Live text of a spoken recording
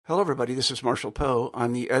Hello, everybody. This is Marshall Poe.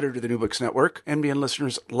 I'm the editor of the New Books Network. NBN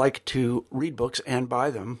listeners like to read books and buy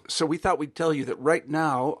them. So we thought we'd tell you that right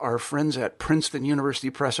now, our friends at Princeton University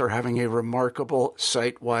Press are having a remarkable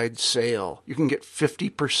site-wide sale. You can get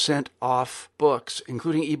 50% off books,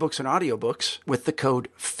 including ebooks and audiobooks, with the code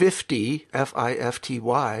 50,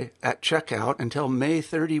 F-I-F-T-Y, at checkout until May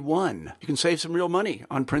 31. You can save some real money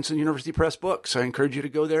on Princeton University Press books. I encourage you to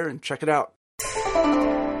go there and check it out.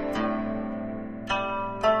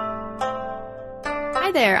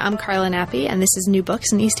 Hi there, I'm Carla Nappi, and this is New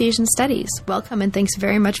Books in East Asian Studies. Welcome, and thanks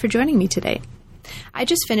very much for joining me today. I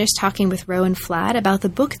just finished talking with Rowan Flad about the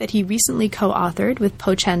book that he recently co-authored with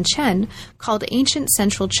Po-Chan Chen called Ancient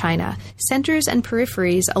Central China, Centers and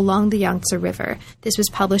Peripheries Along the Yangtze River. This was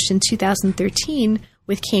published in 2013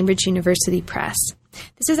 with Cambridge University Press.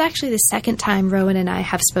 This is actually the second time Rowan and I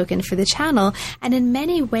have spoken for the channel, and in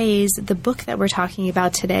many ways, the book that we're talking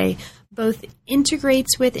about today both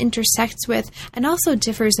integrates with, intersects with, and also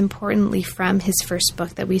differs importantly from his first book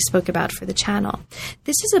that we spoke about for the channel.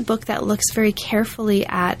 This is a book that looks very carefully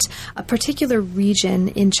at a particular region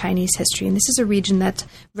in Chinese history, and this is a region that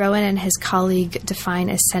Rowan and his colleague define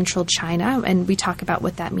as Central China, and we talk about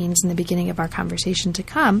what that means in the beginning of our conversation to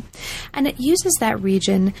come. And it uses that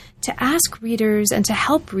region to ask readers and to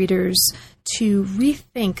help readers to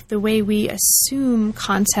rethink the way we assume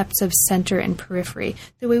concepts of center and periphery,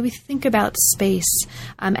 the way we think about space,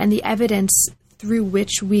 and the evidence through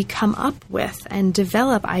which we come up with and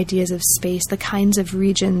develop ideas of space, the kinds of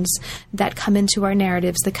regions that come into our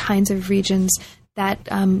narratives, the kinds of regions that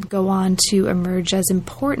go on to emerge as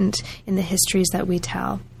important in the histories that we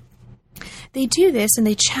tell. They do this, and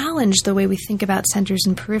they challenge the way we think about centers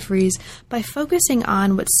and peripheries by focusing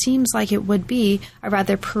on what seems like it would be a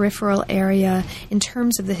rather peripheral area in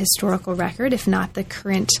terms of the historical record, if not the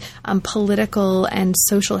current political and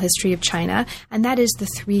social history of China, and that is the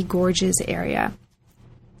Three Gorges area.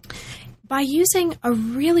 By using a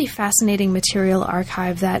really fascinating material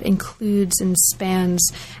archive that includes and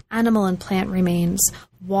spans animal and plant remains,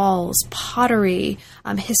 walls, pottery,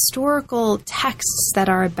 historical texts that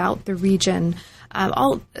are about the region,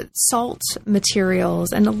 all salt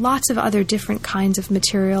materials, and lots of other different kinds of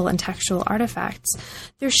material and textual artifacts,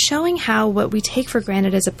 they're showing how what we take for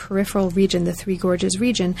granted as a peripheral region, the Three Gorges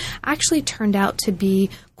region, actually turned out to be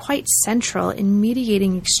quite central in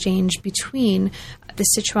mediating exchange between the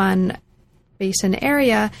Sichuan Basin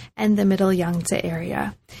area and the Middle Yangtze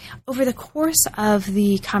area. Over the course of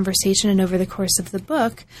the conversation and over the course of the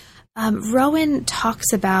book, Rowan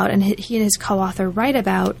talks about, and he and his co-author write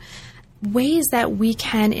about, ways that we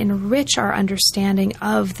can enrich our understanding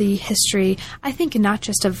of the history, I think not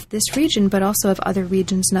just of this region, but also of other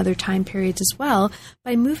regions and other time periods as well,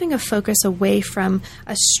 by moving a focus away from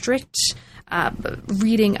a strict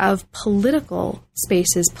reading of political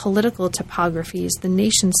spaces, political topographies, the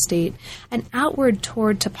nation state, and outward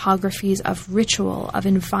toward topographies of ritual, of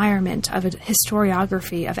environment, of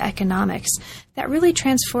historiography, of economics, that really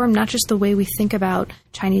transform not just the way we think about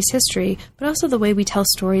Chinese history, but also the way we tell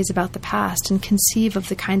stories about the past and conceive of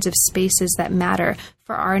the kinds of spaces that matter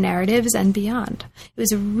for our narratives and beyond. It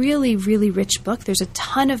was a really, really rich book. There's a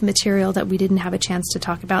ton of material that we didn't have a chance to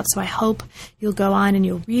talk about, so I hope you'll go on and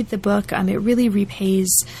you'll read the book. It really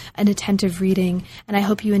repays an attentive reading, and I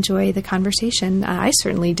hope you enjoy the conversation. I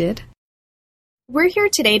certainly did. We're here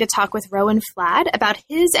today to talk with Rowan Flad about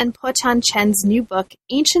his and Po-Chan Chen's new book,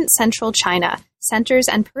 Ancient Central China, Centers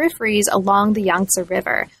and Peripheries Along the Yangtze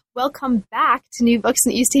River. Welcome back to New Books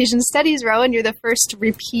in East Asian Studies, Rowan. You're the first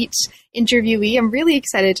repeat interviewee. I'm really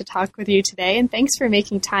excited to talk with you today, and thanks for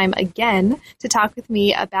making time again to talk with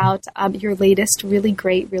me about your latest really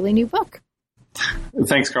great, really new book.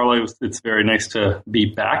 Thanks, Carla. It's very nice to be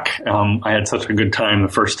back. I had such a good time the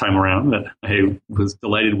first time around that I was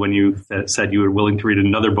delighted when you said you were willing to read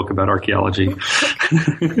another book about archaeology.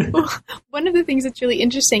 Well, one of the things that's really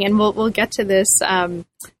interesting, and we'll get to this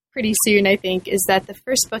pretty soon, I think, is that the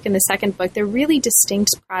first book and the second book, they're really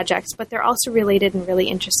distinct projects, but they're also related in really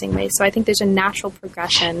interesting ways. So I think there's a natural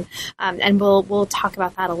progression, and we'll talk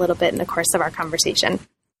about that a little bit in the course of our conversation.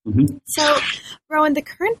 Mm-hmm. So, Rowan, the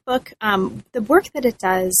current book, the work that it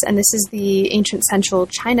does, and this is the Ancient Central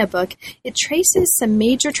China book, it traces some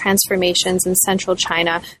major transformations in Central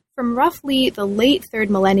China from roughly the late 3rd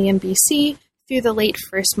millennium BC through the late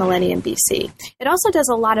 1st millennium BC. It also does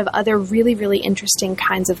a lot of other really, really interesting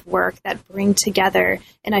kinds of work that bring together,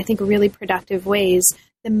 in I think really productive ways,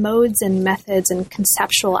 the modes and methods and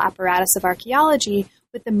conceptual apparatus of archaeology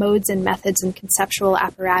with the modes and methods and conceptual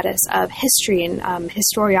apparatus of history and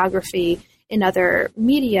historiography in other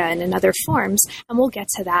media and in other forms, and we'll get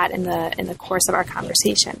to that in the course of our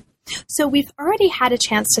conversation. So we've already had a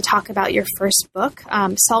chance to talk about your first book,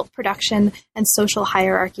 Salt Production and Social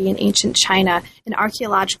Hierarchy in Ancient China, an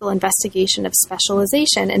archaeological investigation of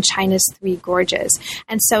specialization in China's Three Gorges.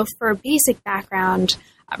 And so for basic background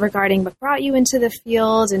regarding what brought you into the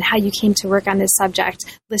field and how you came to work on this subject,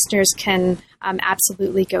 listeners can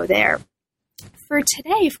absolutely go there. For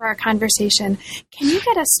today, for our conversation, can you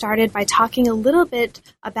get us started by talking a little bit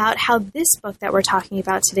about how this book that we're talking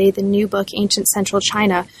about today, the new book, Ancient Central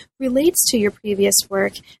China, relates to your previous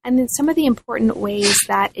work, and then some of the important ways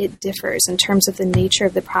that it differs in terms of the nature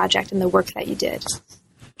of the project and the work that you did?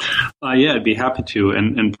 Yeah, I'd be happy to.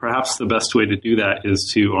 And perhaps the best way to do that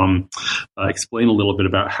is to explain a little bit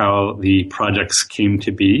about how the projects came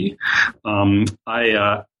to be.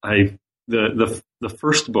 The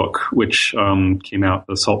first book, which came out,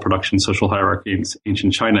 The Salt Production, Social Hierarchy in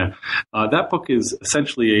Ancient China, that book is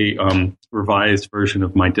essentially a revised version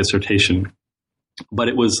of my dissertation. But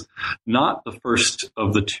it was not the first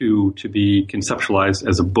of the two to be conceptualized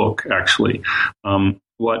as a book, actually.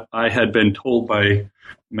 What I had been told by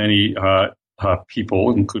many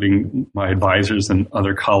people, including my advisors and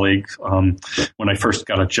other colleagues, when I first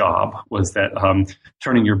got a job, was that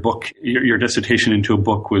turning your dissertation into a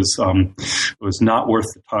book was not worth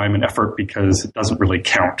the time and effort because it doesn't really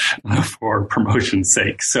count for promotion's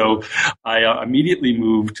sake. So I immediately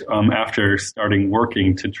moved after starting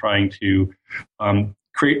working to trying to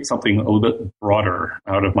create something a little bit broader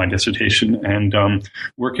out of my dissertation, and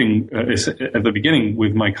working at the beginning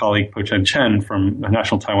with my colleague Po-Chen Chen from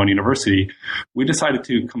National Taiwan University, we decided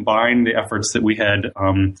to combine the efforts that we had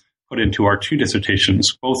put into our two dissertations.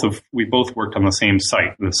 We both worked on the same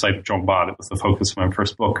site, the site of Zhongba. That was the focus of my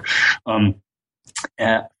first book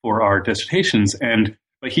for our dissertations,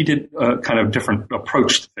 but he did a kind of different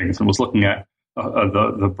approach to things and was looking at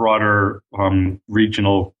the broader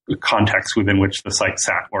regional context within which the site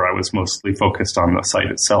sat, where I was mostly focused on the site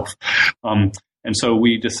itself. And so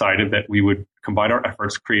we decided that we would combine our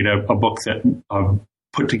efforts, create a book that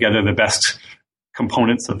put together the best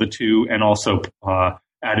components of the two, and also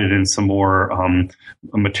added in some more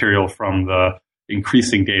material from the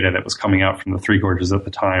increasing data that was coming out from the Three Gorges at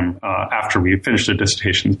the time, after we had finished the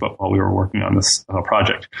dissertations, but while we were working on this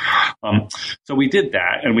project. So we did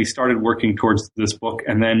that, and we started working towards this book,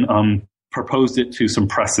 and then proposed it to some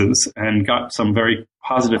presses and got some very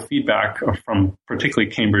positive feedback from particularly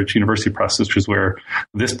Cambridge University Press, which is where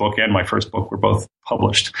this book and my first book were both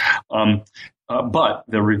published. But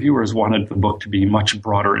the reviewers wanted the book to be much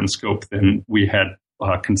broader in scope than we had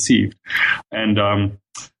conceived. And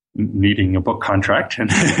needing a book contract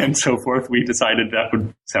and so forth, we decided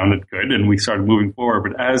that sounded good, and we started moving forward.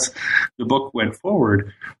 But as the book went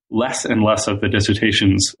forward, less and less of the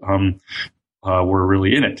dissertations were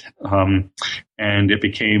really in it, and it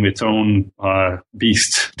became its own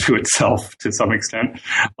beast to itself to some extent.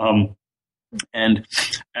 And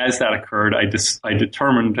as that occurred, I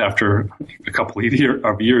determined after a couple of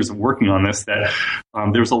years of working on this that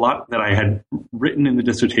there was a lot that I had written in the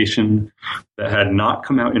dissertation that had not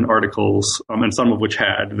come out in articles, and some of which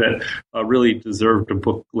had, that really deserved a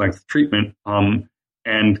book-length treatment.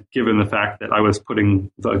 And given the fact that I was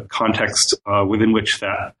putting the context within which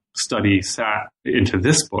that study sat into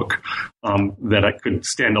this book, that I could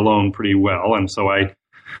stand alone pretty well. And so I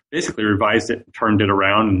basically revised it, turned it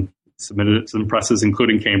around, and submitted it to some presses,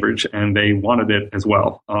 including Cambridge, and they wanted it as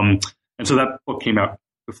well. And so that book came out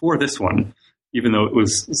before this one, even though it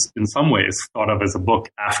was in some ways thought of as a book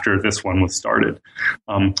after this one was started.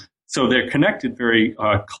 So they're connected very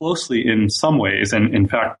closely in some ways, and in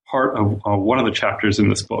fact, part of one of the chapters in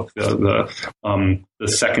this book, the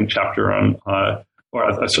second chapter on, or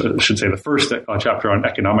I should say the first chapter on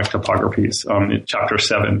economic topographies, in chapter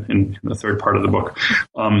 7 in the third part of the book,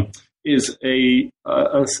 is a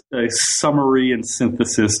summary and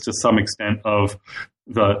synthesis to some extent of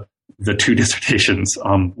the two dissertations,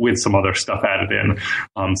 with some other stuff added in.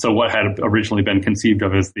 So what had originally been conceived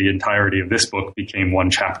of as the entirety of this book became one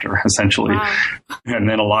chapter, essentially. Wow. And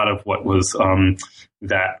then a lot of what was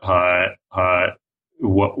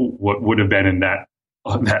what would have been in that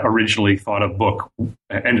originally thought of book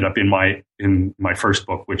ended up in my first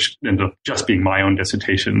book, which ended up just being my own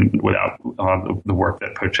dissertation without the work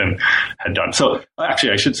that Po-Chen had done. So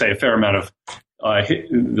actually, I should say a fair amount of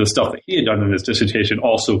the stuff that he had done in his dissertation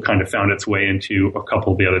also kind of found its way into a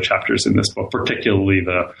couple of the other chapters in this book, particularly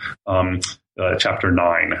the chapter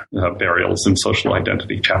 9, Burials and Social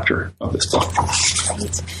Identity chapter of this book.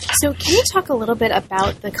 Great. So can you talk a little bit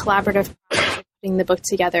about the collaborative process of putting the book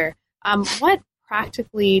together? What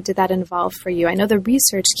practically did that involve for you? I know the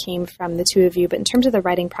research came from the two of you, but in terms of the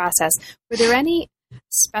writing process, were there any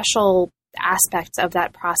special aspects of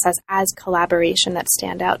that process as collaboration that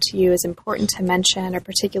stand out to you as important to mention or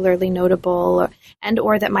particularly notable,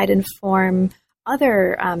 or that might inform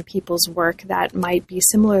other people's work that might be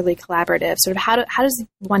similarly collaborative? Sort of how does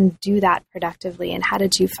one do that productively, and how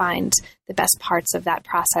did you find the best parts of that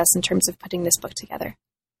process in terms of putting this book together?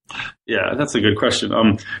 Yeah, that's a good question.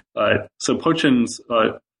 So Po-Chen's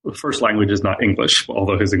first language is not English,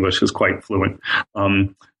 although his English is quite fluent.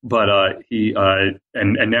 But he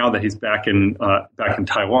and now that he's back in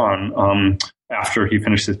Taiwan, after he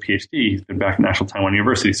finished his PhD, he's been back at National Taiwan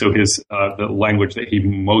University. So his the language that he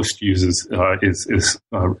most uses is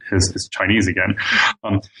Chinese again.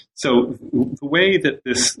 So the way that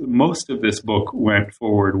most of this book went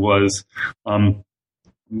forward was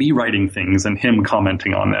me writing things and him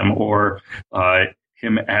commenting on them, or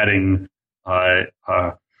him adding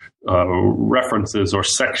references or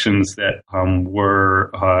sections that were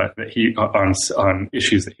that he on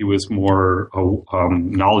issues that he was more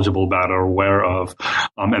knowledgeable about or aware of,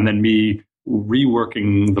 and then me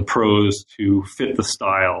reworking the prose to fit the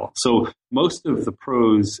style. So most of the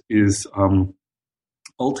prose is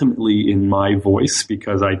ultimately in my voice,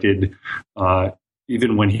 because I did.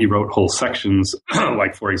 Even when he wrote whole sections,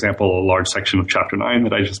 like, for example, a large section of Chapter 9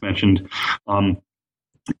 that I just mentioned, I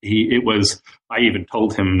even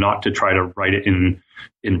told him not to try to write it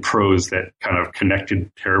in prose that kind of connected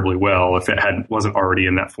terribly well if it wasn't already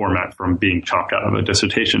in that format from being chopped out of a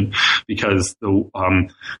dissertation, because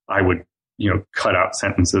I would cut out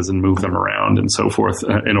sentences and move them around and so forth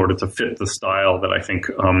in order to fit the style that I think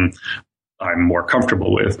I'm more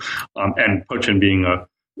comfortable with. And Po-Chen, being a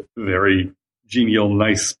very genial,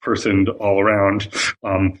 nice person all around,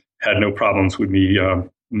 had no problems with me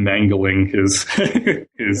mangling his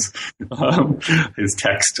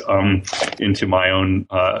text into my own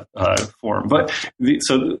form. But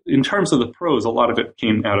so in terms of the prose, a lot of it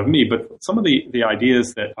came out of me. But some of the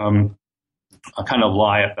ideas that kind of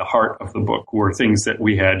lie at the heart of the book were things that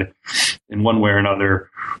we had, in one way or another,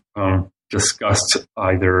 discussed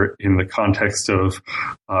either in the context of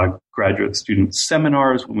graduate student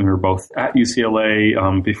seminars when we were both at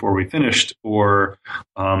UCLA before we finished, or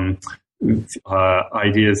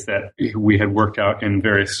ideas that we had worked out in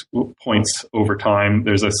various points over time.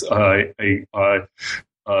 There's a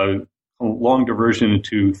long diversion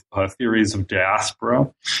into theories of diaspora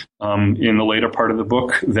in the later part of the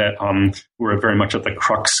book that were very much at the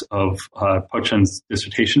crux of Po-Chen's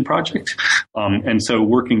dissertation project. And so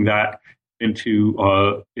working that into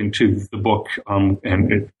the book,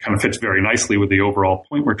 and it kind of fits very nicely with the overall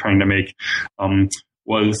point we're trying to make,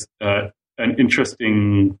 was an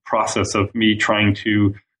interesting process of me trying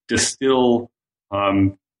to distill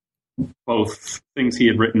both things he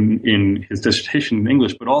had written in his dissertation in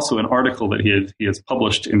English, but also an article that he has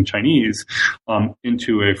published in Chinese,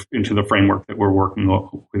 into the framework that we're working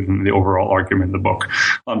within the overall argument of the book.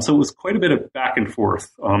 So it was quite a bit of back and forth,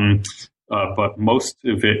 but most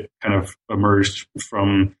of it kind of emerged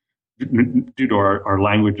due to our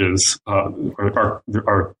languages, our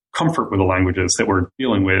comfort with the languages that we're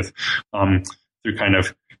dealing with, through kind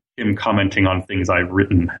of him commenting on things I've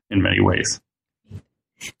written in many ways.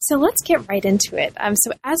 So let's get right into it.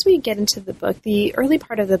 So as we get into the book, the early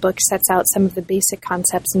part of the book sets out some of the basic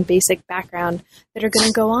concepts and basic background that are going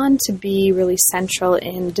to go on to be really central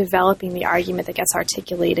in developing the argument that gets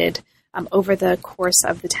articulated over the course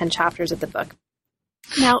of the 10 chapters of the book.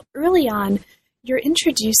 Now, early on, you're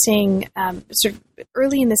introducing, sort of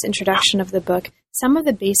early in this introduction of the book, some of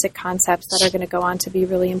the basic concepts that are going to go on to be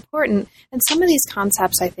really important. And some of these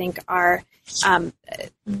concepts, I think, are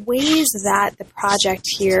ways that the project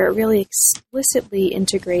here really explicitly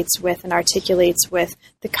integrates with and articulates with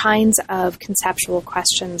the kinds of conceptual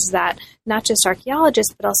questions that not just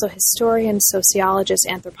archaeologists, but also historians, sociologists,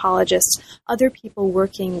 anthropologists, other people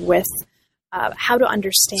working with how to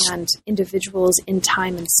understand individuals in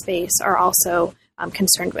time and space are also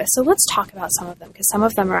concerned with. So let's talk about some of them, because some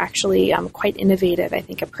of them are actually quite innovative, I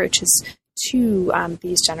think, approaches to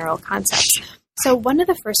these general concepts. So one of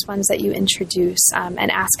the first ones that you introduce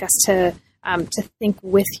and ask us to think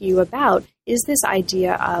with you about is this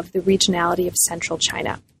idea of the regionality of Central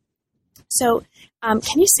China. So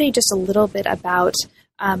can you say just a little bit about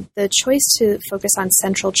the choice to focus on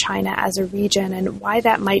Central China as a region and why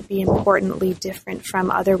that might be importantly different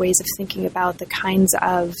from other ways of thinking about the kinds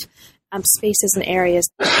of spaces and areas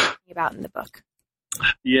that you're thinking about in the book?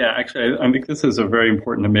 Yeah, actually, I think this is a very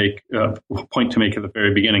important point to make at the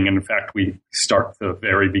very beginning. And in fact, we start the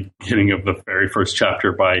very beginning of the very first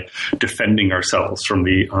chapter by defending ourselves from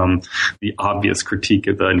the obvious critique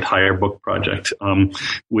of the entire book project,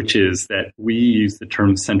 which is that we use the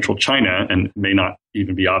term Central China, and it may not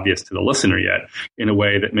even be obvious to the listener yet, in a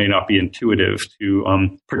way that may not be intuitive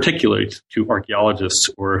to, particularly to archaeologists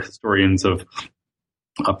or historians of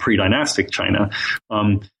pre-dynastic China.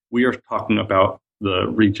 We are talking about the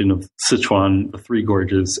region of Sichuan, the Three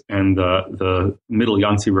Gorges, and the middle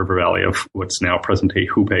Yangtze River Valley of what's now present-day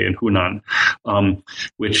Hubei and Hunan,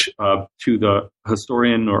 which to the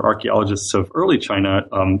historian or archaeologists of early China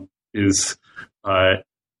is,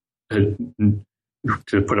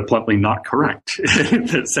 to put it bluntly, not correct.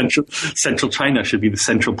 That central China should be the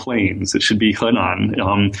Central Plains. It should be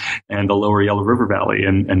Henan and the lower Yellow River Valley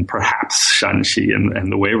and perhaps Shanxi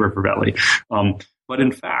and the Wei River Valley. But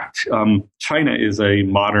in fact, China is a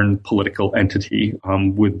modern political entity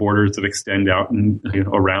with borders that extend out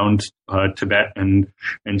around Tibet and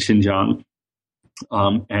Xinjiang,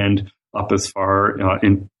 and up as far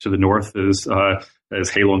into the north as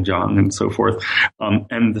Heilongjiang and so forth.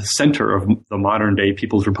 And the center of the modern day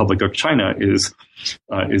People's Republic of China is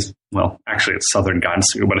well, actually it's southern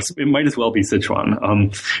Gansu, but it might as well be Sichuan.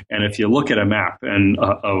 And if you look at a map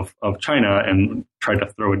of China and try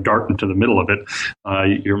to throw a dart into the middle of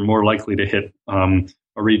it, you're more likely to hit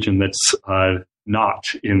a region that's not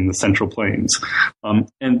in the Central Plains.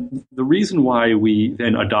 And the reason why we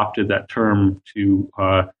then adopted that term to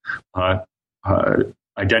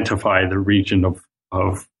identify the region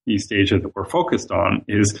of East Asia that we're focused on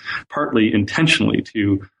is partly intentionally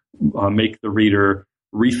to make the reader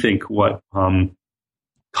rethink what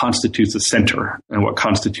constitutes a center and what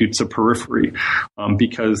constitutes a periphery,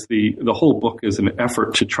 because the whole book is an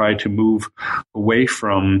effort to try to move away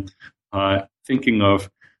from thinking of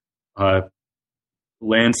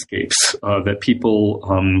landscapes that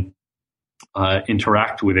people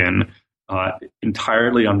interact within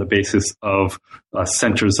entirely on the basis of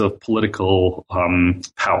centers of political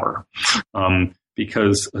power,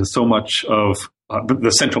 because so much of the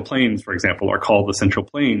Central Plains, for example, are called the Central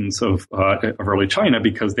Plains of early China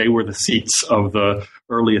because they were the seats of the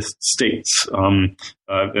earliest states. And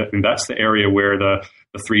that's the area where the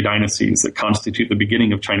three dynasties that constitute the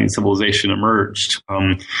beginning of Chinese civilization emerged,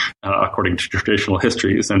 according to traditional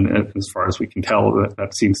histories. And as far as we can tell,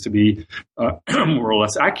 that seems to be more or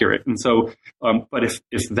less accurate. And so, but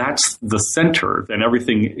if that's the center, then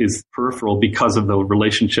everything is peripheral because of the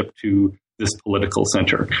relationship to this political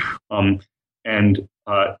center.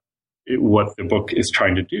 What the book is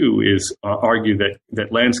trying to do is argue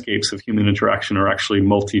that landscapes of human interaction are actually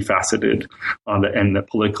multifaceted, and that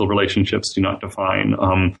political relationships do not define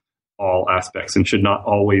all aspects and should not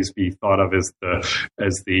always be thought of as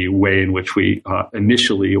the way in which we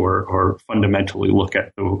initially or fundamentally look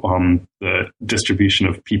at the distribution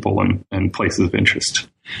of people and places of interest.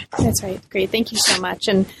 That's right. Great. Thank you so much.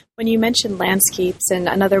 And when you mentioned landscapes, and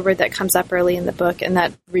another word that comes up early in the book and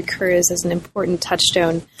that recurs as an important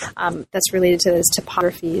touchstone that's related to this,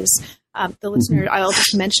 topographies. The listener, I'll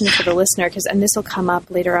just mention it for the listener, and this will come up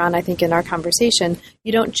later on, I think, in our conversation.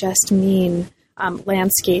 You don't just mean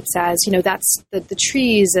landscapes as, that's the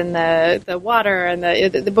trees and the water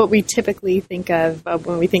and what we typically think of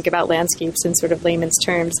when we think about landscapes in sort of layman's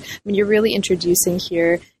terms. I mean, you're really introducing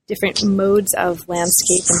here different modes of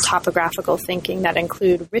landscape and topographical thinking that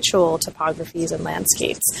include ritual topographies and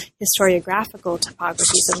landscapes, historiographical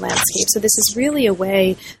topographies and landscapes. So this is really a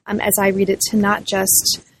way, as I read it, to not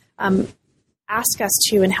just ask us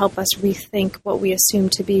to and help us rethink what we assume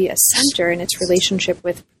to be a center and its relationship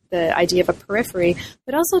with the idea of a periphery,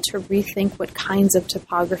 but also to rethink what kinds of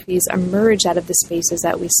topographies emerge out of the spaces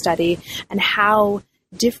that we study and how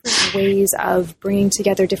different ways of bringing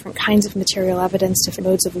together different kinds of material evidence, different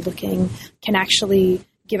modes of looking, can actually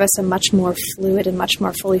give us a much more fluid and much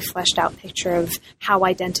more fully fleshed out picture of how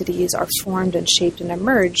identities are formed and shaped and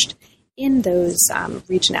emerged in those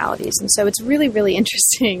regionalities. And so it's really, really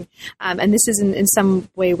interesting. And this is in some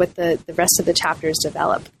way what the rest of the chapters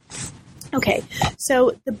develop. Okay,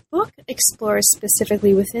 so the book explores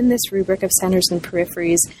specifically within this rubric of centers and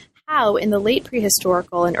peripheries how, in the late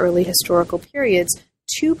prehistorical and early historical periods,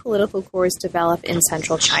 two political cores develop in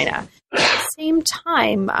central China. At the same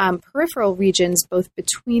time, peripheral regions, both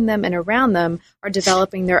between them and around them, are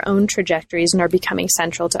developing their own trajectories and are becoming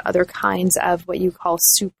central to other kinds of what you call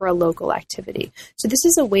supra-local activity. So this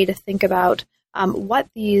is a way to think about what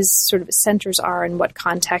these sort of centers are in what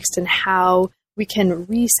context and how we can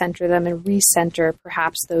recenter them and recenter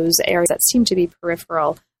perhaps those areas that seem to be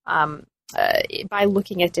peripheral by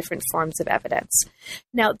looking at different forms of evidence.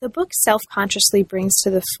 Now, the book self-consciously brings to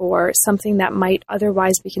the fore something that might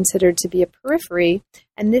otherwise be considered to be a periphery,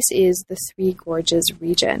 and this is the Three Gorges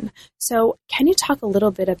region. So can you talk a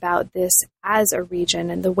little bit about this as a region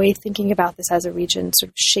and the way thinking about this as a region sort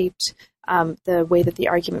of shaped the way that the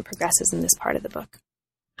argument progresses in this part of the book?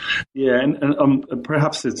 Yeah, and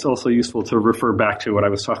perhaps it's also useful to refer back to what I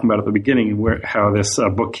was talking about at the beginning, how this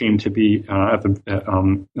book came to be at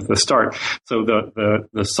the start. So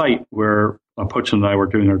the site where Pochen and I were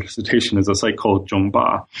doing our dissertation is a site called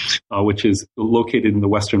Zhongba, which is located in the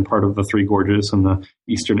western part of the Three Gorges on the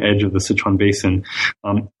eastern edge of the Sichuan Basin.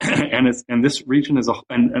 And this region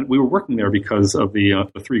and we were working there because of the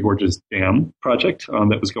Three Gorges Dam project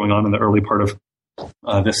that was going on in the early part of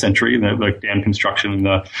this century, the dam construction and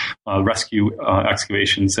the rescue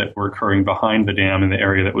excavations that were occurring behind the dam in the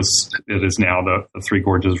area that is now the Three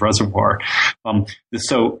Gorges Reservoir.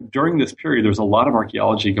 So during this period, there's a lot of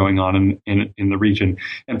archaeology going on in the region,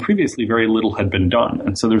 and previously very little had been done.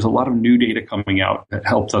 And so there's a lot of new data coming out that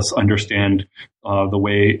helps us understand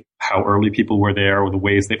how early people were there, or the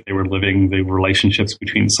ways that they were living, the relationships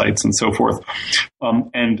between sites, and so forth.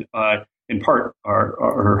 In part,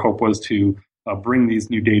 our hope was to bring these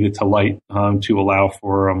new data to light to allow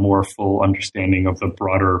for a more full understanding of the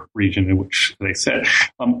broader region in which they sit.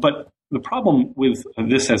 But the problem with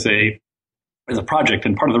this as a project,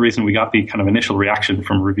 and part of the reason we got the kind of initial reaction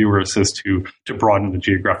from reviewers is to broaden the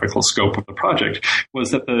geographical scope of the project,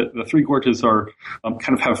 was that the Three Gorges are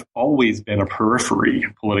kind of have always been a periphery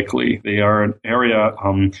politically. They are an area,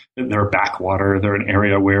 they're a backwater, they're an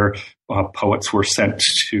area where poets were sent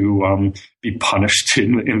to be punished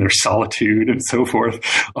in their solitude and so forth.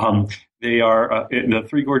 They are the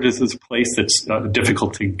Three Gorges is a place that's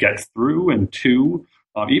difficult to get through and to.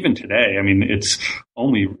 Even today, I mean, it's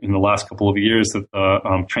only in the last couple of years that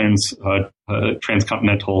the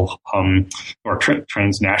transcontinental or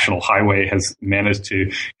transnational highway has managed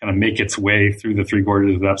to kind of make its way through the Three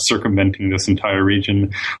Gorges without circumventing this entire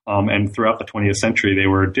region. And throughout the 20th century, they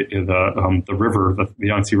were the river, the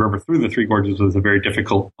Yangtze River through the Three Gorges was a very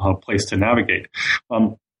difficult place to navigate.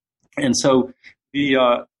 And so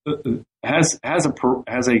as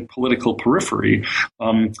a political periphery,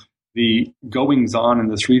 the goings-on in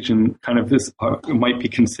this region kind of might be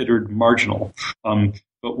considered marginal.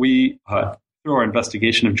 But we, through our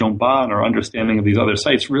investigation of Zhongba and our understanding of these other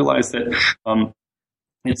sites, realized that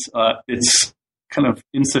it's kind of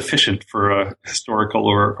insufficient for a historical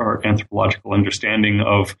or anthropological understanding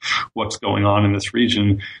of what's going on in this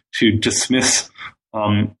region to dismiss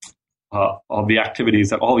all the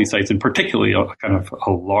activities at all these sites, and particularly a kind of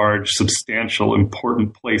a large, substantial,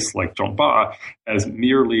 important place like Zhongba, as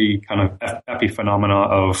merely kind of epiphenomena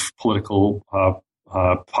of political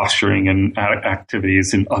posturing and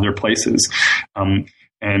activities in other places.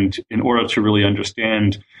 And in order to really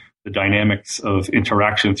understand the dynamics of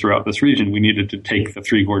interaction throughout this region, we needed to take the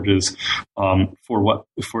Three Gorges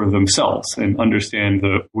for themselves and understand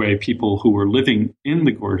the way people who were living in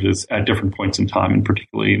the gorges at different points in time, and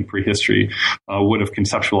particularly in prehistory, would have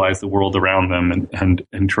conceptualized the world around them and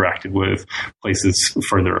interacted with places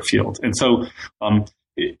further afield. And so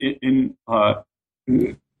in our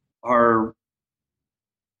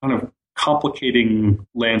kind of complicating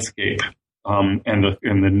landscape, and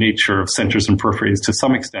the nature of centers and peripheries to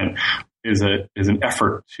some extent is an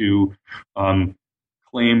effort to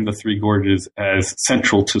claim the Three Gorges as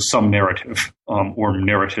central to some narrative or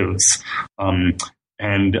narratives,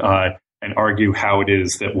 and argue how it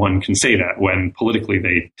is that one can say that when politically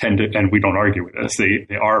they tend to, and we don't argue with this,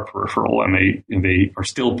 they are peripheral, and they are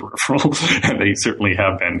still peripheral, and they certainly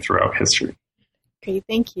have been throughout history. Great,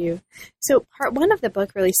 thank you. So part one of the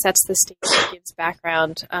book really sets the stage and gives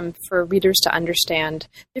background for readers to understand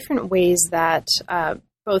different ways that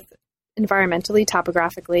both environmentally,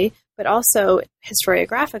 topographically, but also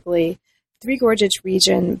historiographically, Three Gorges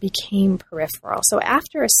region became peripheral. So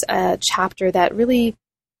after a chapter that really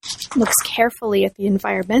looks carefully at the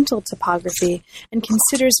environmental topography and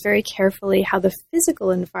considers very carefully how the physical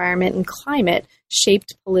environment and climate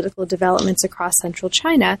shaped political developments across central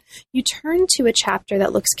China, you turn to a chapter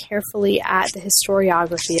that looks carefully at the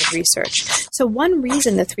historiography of research. So one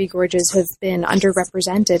reason the Three Gorges have been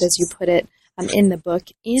underrepresented, as you put it in the book,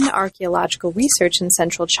 in archaeological research in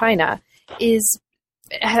central China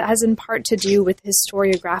has in part to do with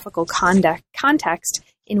historiographical context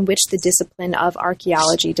in which the discipline of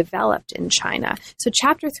archaeology developed in China. So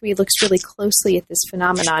Chapter 3 looks really closely at this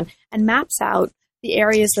phenomenon and maps out the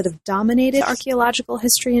areas that have dominated archaeological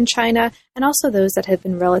history in China and also those that have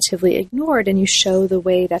been relatively ignored, and you show the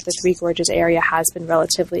way that the Three Gorges area has been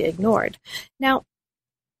relatively ignored. Now,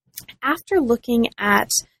 after looking at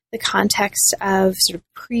the context of sort of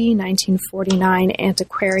pre-1949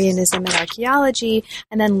 antiquarianism in archaeology,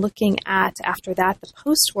 and then looking at, after that, the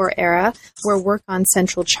post-war era, where work on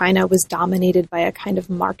central China was dominated by a kind of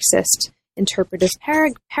Marxist interpretive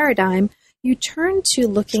paradigm, you turn to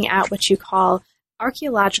looking at what you call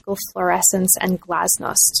archaeological fluorescence and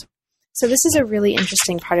glasnost. So this is a really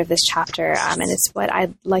interesting part of this chapter, and it's what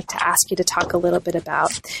I'd like to ask you to talk a little bit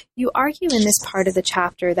about. You argue in this part of the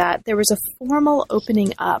chapter that there was a formal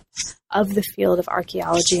opening up of the field of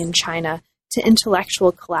archaeology in China to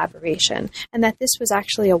intellectual collaboration, and that this was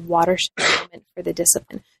actually a watershed moment for the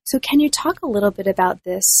discipline. So can you talk a little bit about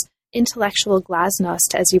this intellectual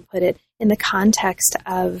glasnost, as you put it, in the context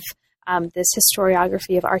of this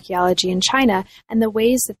historiography of archaeology in China, and the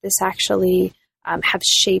ways that this actually have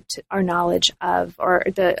shaped our knowledge of, or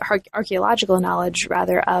the archaeological knowledge,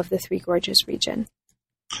 rather, of the Three Gorges region?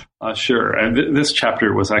 Sure. And this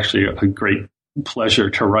chapter was actually a great pleasure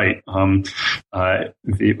to write.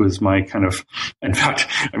 It was my kind of, in fact,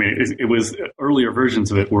 I mean, it was earlier versions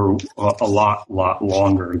of it were a lot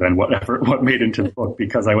longer than what made into the book,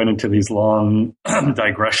 because I went into these long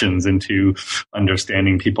digressions into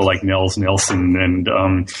understanding people like Nels Nelson and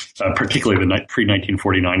particularly the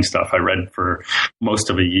pre-1949 stuff. I read for most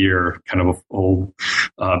of a year kind of old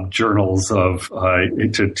journals of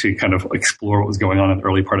to kind of explore what was going on in the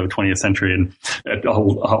early part of the 20th century, and a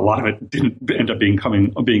lot of it didn't end up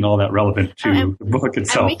being all that relevant to the book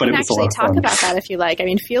itself. And we can actually talk about that if you like. I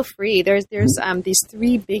mean, feel free. There's these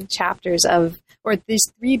three big chapters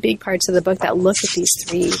these three big parts of the book that look at these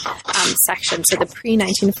three sections. So the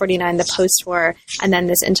pre-1949, the post-war, and then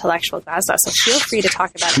this intellectual glasnost. So feel free to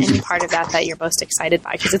talk about any part of that you're most excited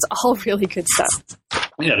by, because it's all really good stuff.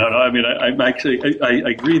 Yeah, no. I mean, I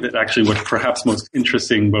agree that actually what's perhaps most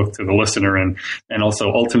interesting both to the listener and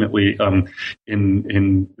also ultimately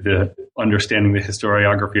in the understanding the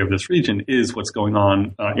historiography of this region is what's going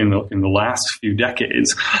on in the last few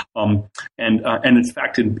decades, and in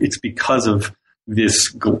fact it's because of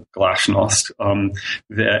this glasnost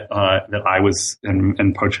that I was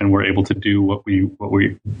and Po Chen were able to do what we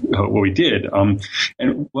did,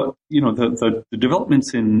 and what the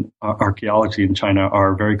developments in archaeology in China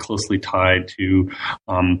are very closely tied to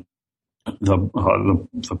the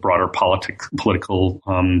broader political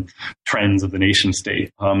trends of the nation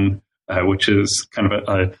state, which is kind of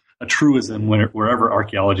a truism wherever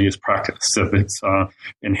archaeology is practiced. So it's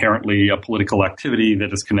inherently a political activity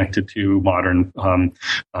that is connected to modern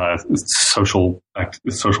social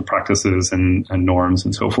practices and norms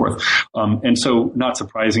and so forth. And so, not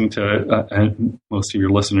surprising to most of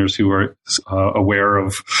your listeners who are aware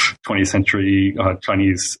of 20th century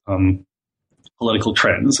Chinese political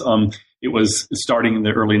trends. It was starting in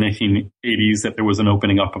the early 1980s that there was an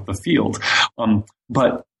opening up of the field.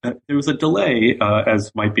 But there was a delay,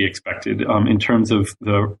 as might be expected, in terms of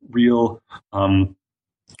the real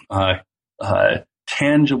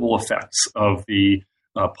tangible effects of the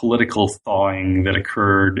political thawing that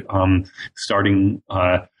occurred starting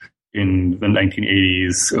in the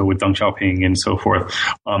 1980s with Deng Xiaoping and so forth.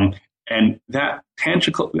 And that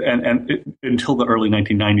tangible, and until the early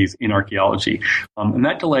 1990s in archaeology. And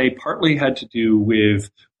that delay partly had to do with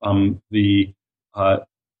the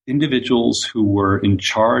individuals who were in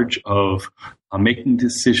charge of making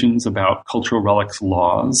decisions about cultural relics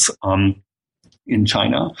laws in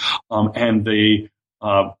China, and the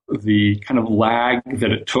kind of lag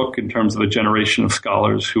that it took in terms of a generation of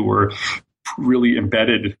scholars who were really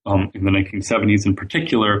embedded in the 1970s in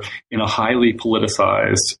particular in a highly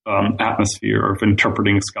politicized atmosphere of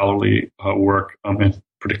interpreting scholarly work, and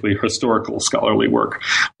particularly historical scholarly work,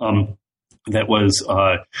 that was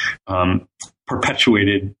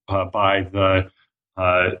perpetuated by the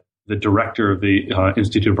director of the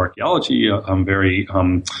Institute of Archaeology, a very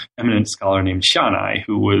eminent scholar named Xianai,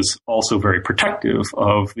 who was also very protective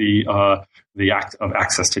of the act of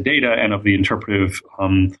access to data and of the interpretive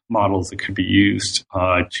models that could be used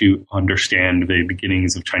to understand the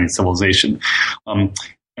beginnings of Chinese civilization.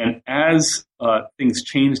 And as things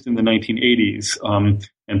changed in the 1980s,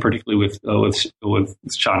 and particularly with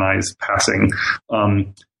Xianai's passing,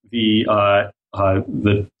 the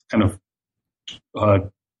kind of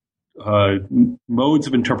modes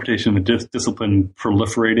of interpretation of the discipline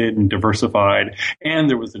proliferated and diversified, and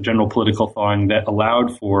there was a general political thawing that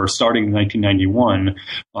allowed for, starting in 1991,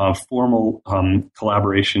 formal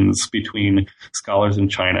collaborations between scholars in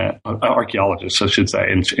China, archaeologists, I should say,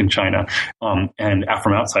 in China, and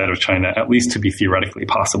from outside of China, at least to be theoretically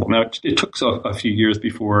possible. Now, it took a few years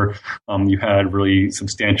before you had really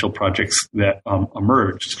substantial projects that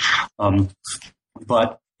emerged,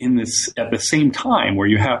 but in this at the same time where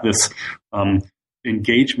you have this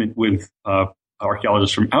engagement with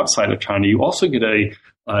archaeologists from outside of China, you also get a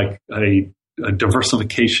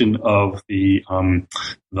diversification of the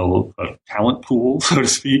talent pool, so to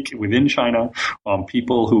speak, within China.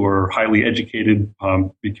 People who are highly educated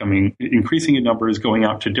becoming increasing in numbers, going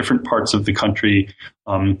out to different parts of the country,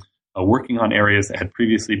 working on areas that had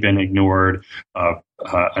previously been ignored.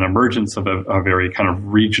 An emergence of a very kind of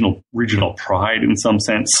regional pride in some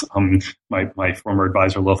sense. My former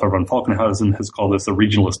advisor Lothar von Falkenhausen has called this a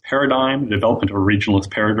regionalist paradigm, the development of a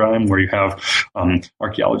regionalist paradigm, where you have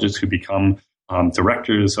archaeologists who become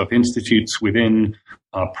directors of institutes within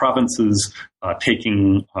provinces,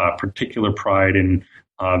 taking particular pride in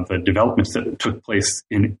the developments that took place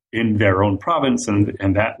in their own province,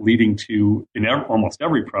 and that leading to, in almost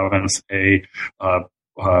every province, a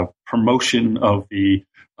promotion of the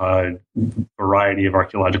variety of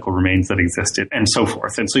archaeological remains that existed, and so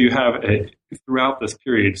forth. And so you have throughout this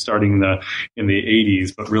period, starting in the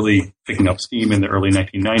 80s, but really picking up steam in the early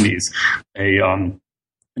 1990s,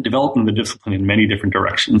 a development of the discipline in many different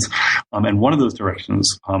directions. And one of those directions,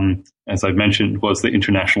 as I mentioned, was the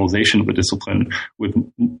internationalization of the discipline, with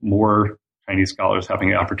more Chinese scholars having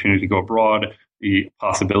the opportunity to go abroad, the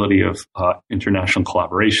possibility of international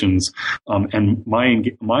collaborations, and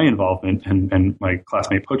my involvement and my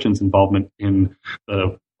classmate Pochin's involvement in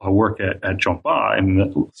the work at Zhongba,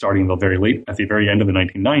 and starting at the very end of the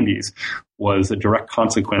 1990s, was a direct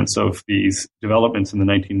consequence of these developments in the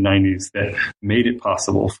 1990s that made it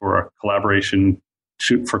possible for collaborations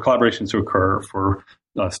to occur for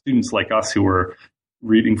students like us who were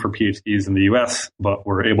reading for PhDs in the U.S., but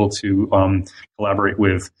were able to collaborate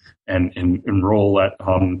with and enroll at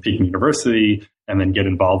Peking University, and then get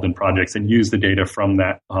involved in projects and use the data from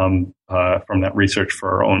that research for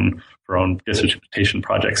our own dissertation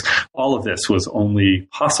projects. All of this was only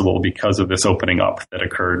possible because of this opening up that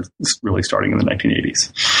occurred really starting in the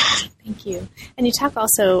 1980s. Thank you. And you talk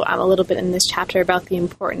also a little bit in this chapter about the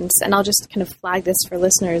importance, and I'll just kind of flag this for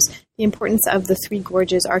listeners, the importance of the Three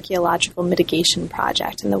Gorges Archaeological Mitigation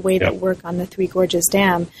Project, and the way that work on the Three Gorges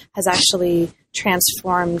Dam has actually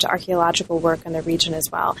transformed archaeological work in the region as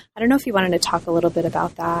well. I don't know if you wanted to talk a little bit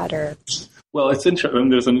about that, or... Well, it's interesting.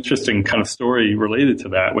 There's an interesting kind of story related to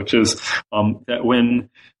that, which is that when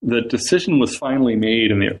the decision was finally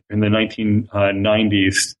made in the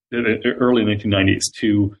 1990s, early 1990s,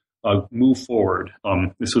 to move forward.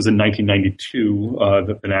 This was in 1992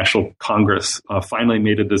 that the National Congress finally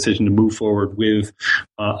made a decision to move forward with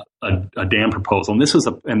a dam proposal. And this was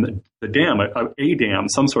the dam, a dam,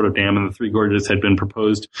 some sort of dam in the Three Gorges had been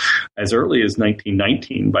proposed as early as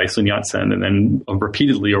 1919 by Sun Yat-sen. And then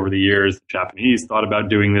repeatedly over the years, the Japanese thought about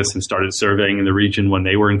doing this and started surveying in the region when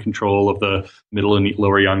they were in control of the middle and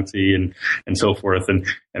lower Yangtze and so forth. And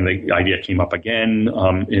the idea came up again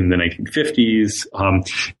in the 1950s.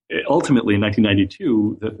 Ultimately, in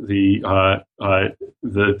 1992,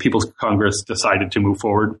 the People's Congress decided to move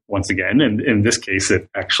forward once again, and in this case, it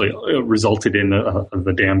actually resulted in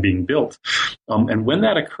the dam being built. And when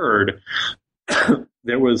that occurred,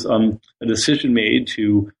 there was a decision made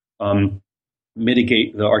to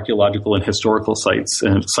mitigate the archaeological and historical sites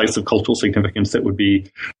and sites of cultural significance that would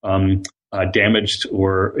be damaged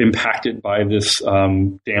or impacted by this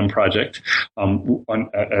dam project,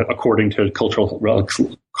 according to cultural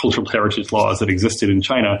heritage laws that existed in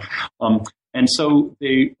China. And so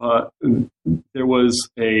there was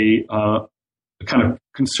a kind of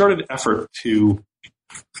concerted effort to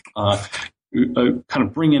kind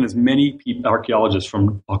of bring in as many archaeologists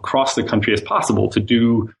from across the country as possible to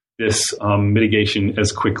do this mitigation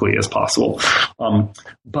as quickly as possible.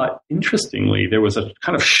 But interestingly, there was a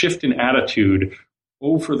kind of shift in attitude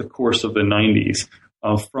over the course of the 90s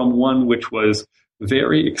from one which was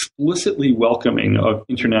very explicitly welcoming of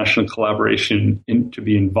international collaboration to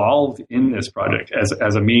be involved in this project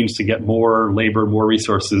as a means to get more labor, more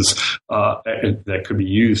resources that could be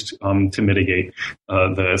used to mitigate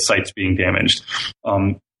the sites being damaged.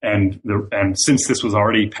 And since this was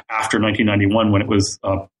already after 1991, when it was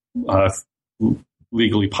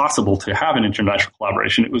legally possible to have an international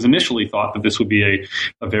collaboration, it was initially thought that this would be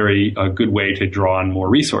a very good way to draw on more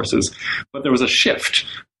resources. But there was a shift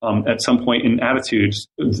at some point in attitudes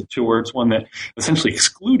towards one that essentially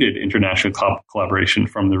excluded international collaboration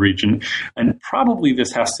from the region. And probably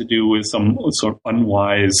this has to do with some sort of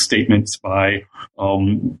unwise statements by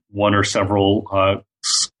one or several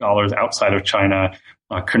scholars outside of China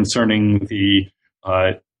concerning the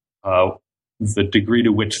degree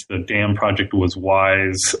to which the dam project was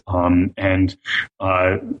wise, and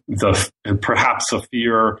perhaps a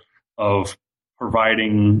fear of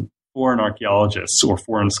providing foreign archaeologists or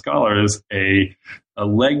foreign scholars a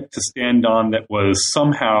leg to stand on that was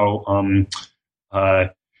somehow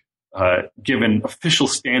given official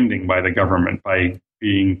standing by the government by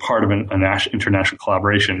being part of an international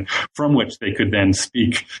collaboration from which they could then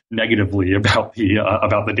speak negatively about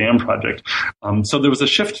the dam project. So there was a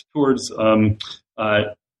shift towards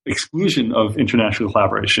exclusion of international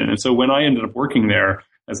collaboration. And so when I ended up working there,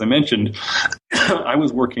 as I mentioned, I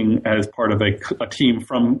was working as part of a team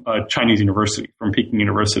from a Chinese university, from Peking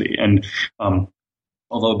University. And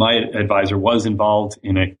although my advisor was involved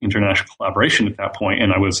in an international collaboration at that point,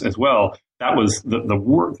 and I was as well, that was the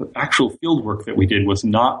work, the actual field work that we did was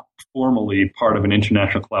not formally part of an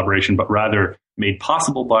international collaboration, but rather made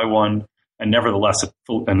possible by one, and nevertheless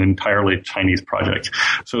an entirely Chinese project.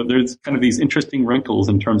 So there's kind of these interesting wrinkles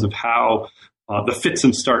in terms of how the fits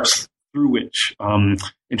and starts through which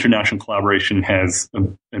international collaboration has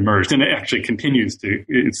emerged. And it actually continues to,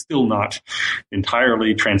 it's still not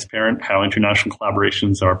entirely transparent how international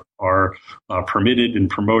collaborations are permitted and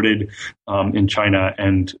promoted in China.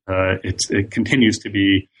 And it continues to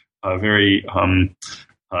be a very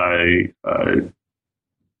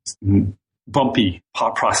bumpy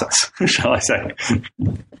process, shall I say.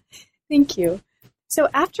 Thank you. So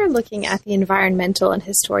after looking at the environmental and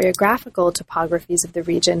historiographical topographies of the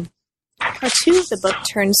region, Part 2 of the book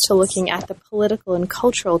turns to looking at the political and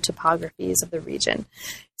cultural topographies of the region.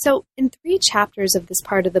 So in 3 chapters of this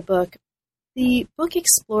part of the book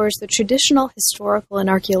explores the traditional historical and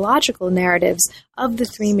archaeological narratives of the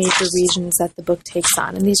 3 major regions that the book takes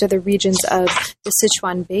on. And these are the regions of the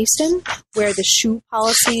Sichuan Basin, where the Shu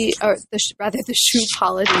polity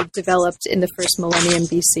developed in the first millennium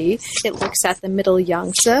BC. It looks at the Middle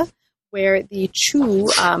Yangtze, where the Chu,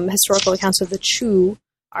 historical accounts of the Chu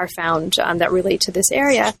are found that relate to this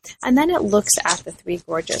area. And then it looks at the 3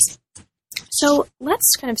 gorges. So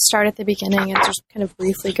let's kind of start at the beginning and just kind of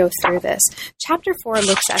briefly go through this. Chapter 4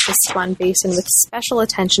 looks at the Sichuan Basin with special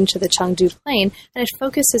attention to the Chengdu Plain, and it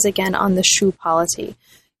focuses again on the Shu polity.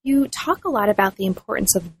 You talk a lot about the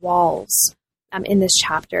importance of walls in this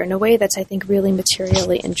chapter in a way that's, I think, really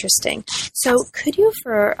materially interesting. So could you,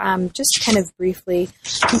 for just kind of briefly,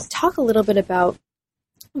 talk a little bit about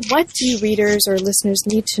what do readers or listeners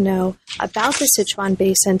need to know about the Sichuan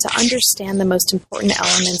Basin to understand the most important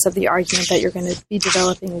elements of the argument that you're going to be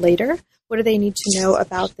developing later? What do they need to know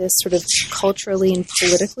about this sort of culturally and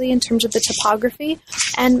politically in terms of the topography?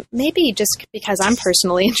 And maybe just because I'm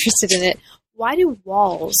personally interested in it, why do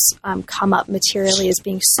walls come up materially as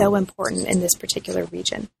being so important in this particular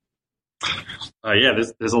region?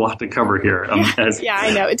 There's a lot to cover here.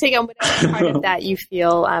 I know. Take on whatever part of that you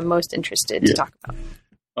feel most interested to talk about.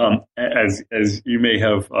 As you may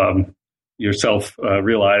have yourself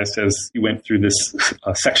realized as you went through this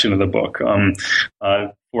section of the book,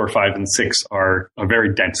 4, 5, and 6 are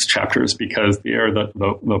very dense chapters because they are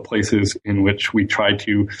the places in which we try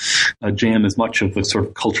to jam as much of the sort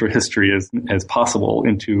of cultural history as possible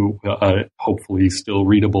into hopefully still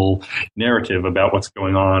readable narrative about what's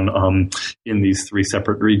going on in these 3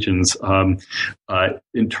 separate regions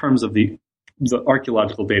in terms of the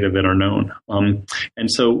archaeological data that are known.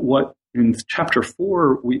 And so what in chapter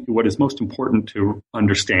 4, what is most important to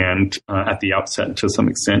understand at the outset to some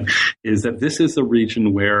extent is that this is a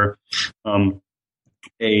region where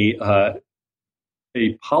a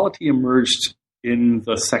polity emerged in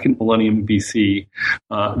the second millennium BC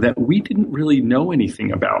that we didn't really know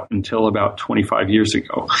anything about until about 25 years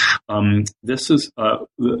ago. This is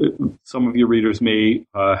some of your readers may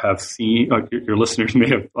have seen, your listeners may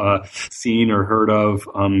have seen or heard of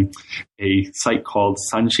a site called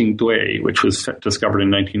Sanxingdui, which was discovered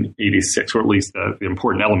in 1986, or at least the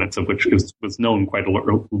important elements of which was known quite a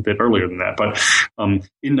little bit earlier than that. But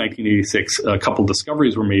in 1986, a couple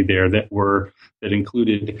discoveries were made there that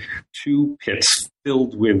included 2 pits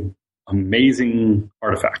filled with amazing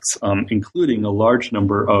artifacts, including a large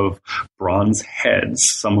number of bronze heads,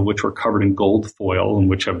 some of which were covered in gold foil and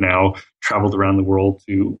which have now traveled around the world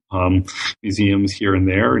to museums here and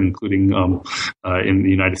there, including in the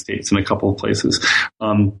United States and a couple of places.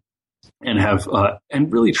 And have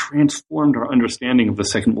and really transformed our understanding of the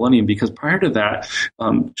second millennium, because prior to that,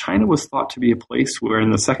 China was thought to be a place where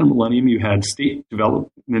in the second millennium you had state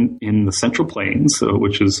development in the Central Plains,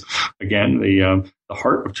 which is again the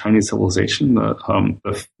heart of Chinese civilization,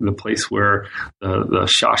 the place where the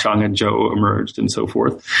Xiaxiang and Zhou emerged, and so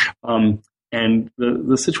forth. And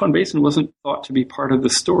the Sichuan Basin wasn't thought to be part of the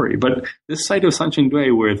story, but this site of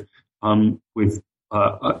Sanxingdui with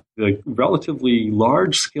the relatively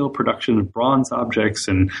large-scale production of bronze objects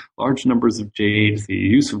and large numbers of jade, the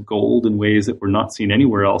use of gold in ways that were not seen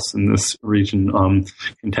anywhere else in this region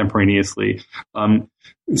contemporaneously,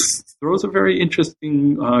 throws a very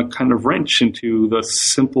interesting kind of wrench into the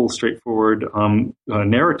simple, straightforward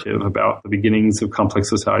narrative about the beginnings of complex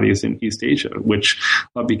societies in East Asia, which,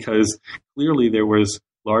 because clearly there was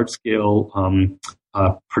large-scale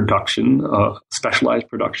production, specialized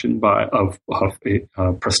production of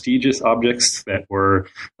prestigious objects that were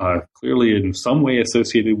clearly in some way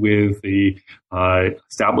associated with the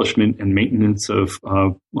establishment and maintenance of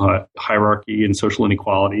hierarchy and social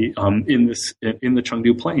inequality in the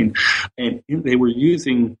Chengdu Plain, and they were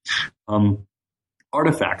using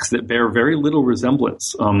artifacts that bear very little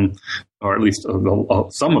resemblance, or at least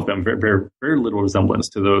some of them bear very little resemblance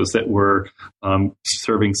to those that were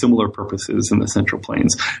serving similar purposes in the Central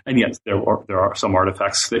Plains. And yet there are some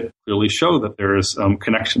artifacts that clearly show that there's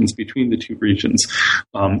connections between the two regions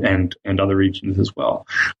and other regions as well.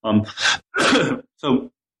 So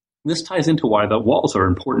this ties into why the walls are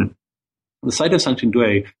important. The site of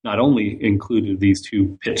Sanxingdui not only included these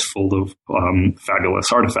two pits full of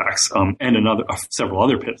fabulous artifacts, and several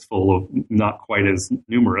other pits full of not quite as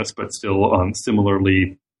numerous, but still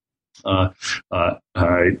similarly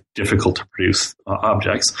difficult to produce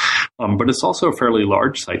objects. But it's also a fairly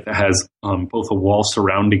large site that has both a wall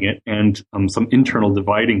surrounding it and some internal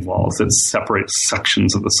dividing walls that separate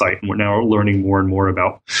sections of the site. And we're now learning more and more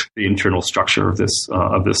about the internal structure of this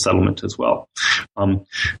settlement as well.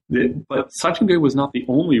 But Sanxingdui was not the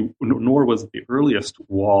only, nor was it the earliest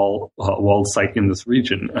walled site in this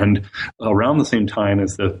region. And around the same time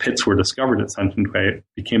as the pits were discovered at Sanxingdui, it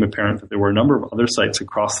became apparent that there were a number of other sites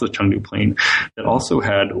across the Chengdu Plain that also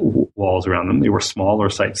had walls around them. They were smaller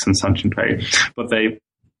sites in Sanxingdui, but they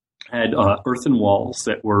had earthen walls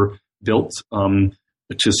that were built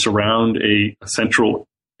to surround a central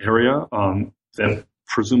area that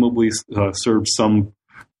presumably served some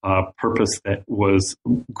purpose that was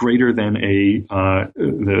greater than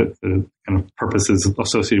the kind of purposes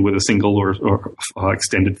associated with a single or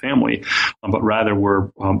extended family, but rather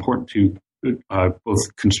were important to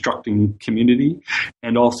both constructing community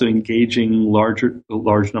and also engaging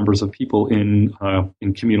large numbers of people in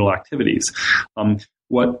communal activities.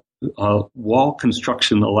 What wall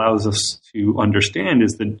construction allows us to understand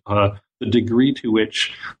is the degree to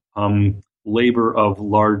which labor of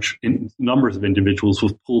large numbers of individuals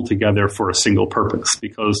was pulled together for a single purpose,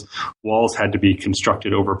 because walls had to be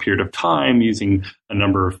constructed over a period of time using a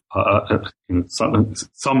number of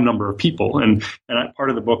some number of people. And part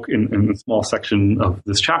of the book, in the small section of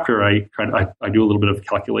this chapter, I do a little bit of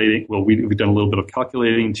calculating. Well, we've done a little bit of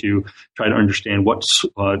calculating to try to understand what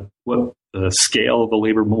the scale of the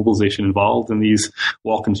labor mobilization involved in these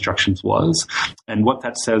wall constructions was, and what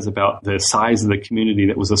that says about the size of the community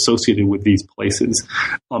that was associated with these places,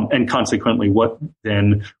 and consequently what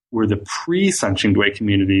then were the pre-Sanxingdui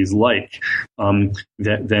communities like,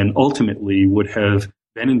 that then ultimately would have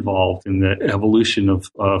been involved in the evolution of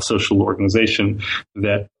social organization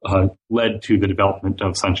that led to the development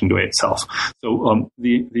of Sanxingdui itself. So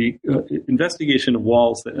the investigation of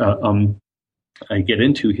walls that I get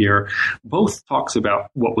into here both talks about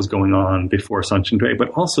what was going on before Sanxingdui, but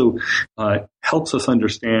also helps us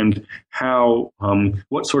understand how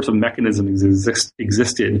what sorts of mechanisms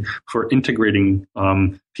existed for integrating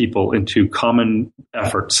people into common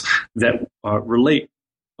efforts that relate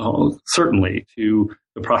certainly to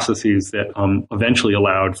the processes that eventually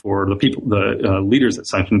allowed for the leaders at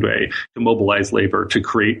Sanxingdui to mobilize labor to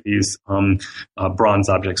create these bronze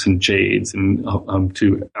objects and jades, and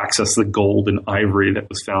to access the gold and ivory that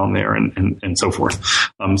was found there, and so forth.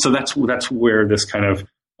 So that's where this kind of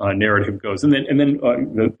narrative goes, and then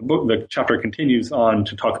the chapter continues on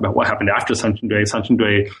to talk about what happened after Sanxingdui.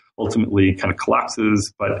 Sanxingdui ultimately kind of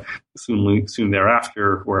collapses, but soon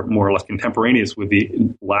thereafter, or more or less contemporaneous with the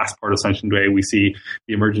last part of Sanxingdui, we see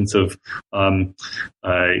the emergence of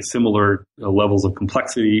similar levels of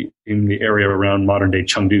complexity in the area around modern-day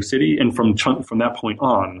Chengdu City, and from that point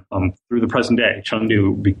on, through the present day,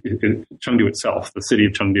 Chengdu itself, the city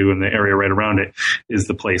of Chengdu and the area right around it, is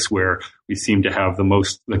the place where we seem to have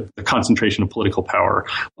the concentration of political power,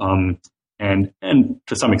 and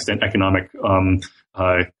to some extent economic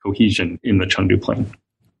cohesion in the Chengdu Plain.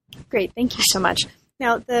 Great, thank you so much.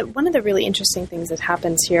 Now, one of the really interesting things that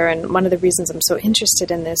happens here, and one of the reasons I'm so interested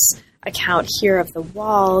in this account here of the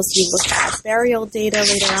walls, you look at burial data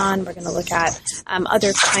later on. We're going to look at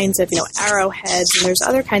other kinds of, arrowheads, and there's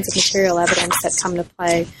other kinds of material evidence that come to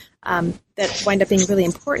play that wind up being really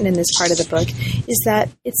important in this part of the book, is that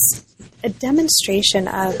it's a demonstration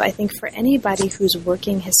of, I think, for anybody who's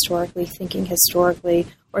working historically, thinking historically,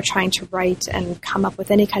 or trying to write and come up with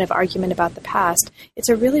any kind of argument about the past, it's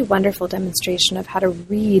a really wonderful demonstration of how to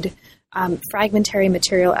read fragmentary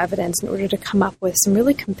material evidence in order to come up with some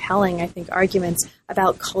really compelling, I think, arguments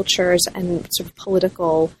about cultures and sort of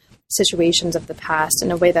political situations of the past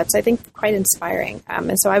in a way that's, I think, quite inspiring.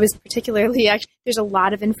 And so I was particularly, there's a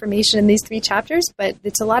lot of information in these 3 chapters, but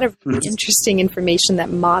it's a lot of really interesting information that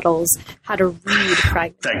models how to read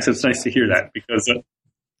fragments. Thanks. It's nice to hear that because...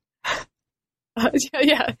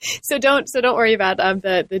 Yeah. So don't worry about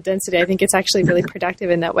the density. I think it's actually really productive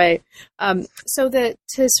in that way. Because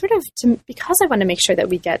I want to make sure that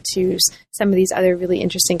we get to some of these other really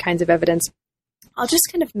interesting kinds of evidence, I'll just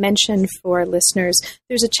kind of mention for listeners,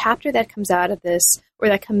 there's a chapter that comes out of this, or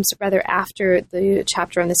that comes rather after the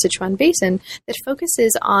chapter on the Sichuan Basin, that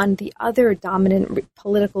focuses on the other dominant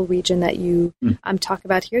political region that you talk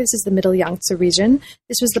about here. This is the Middle Yangtze region.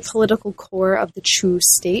 This was the political core of the Chu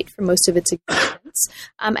state for most of its existence.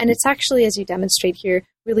 And it's actually, as you demonstrate here,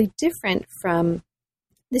 really different from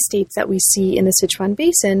the states that we see in the Sichuan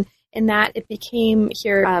Basin, in that it became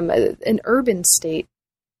here an urban state.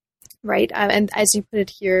 Right. And as you put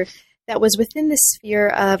it here, that was within the sphere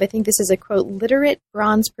of, I think this is a quote, literate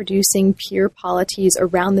bronze-producing pure polities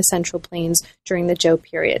around the Central Plains during the Zhou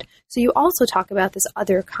period. So you also talk about this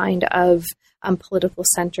other kind of political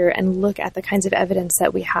center and look at the kinds of evidence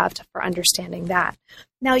that we have for understanding that.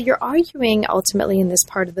 Now, you're arguing ultimately in this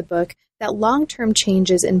part of the book that long-term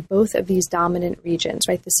changes in both of these dominant regions,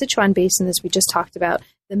 right, the Sichuan Basin, as we just talked about,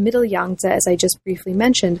 the Middle Yangtze, as I just briefly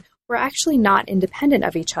mentioned, were actually not independent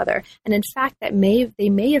of each other. And in fact, they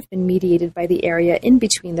may have been mediated by the area in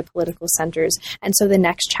between the political centers. And so the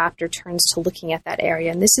next chapter turns to looking at that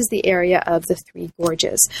area. And this is the area of the Three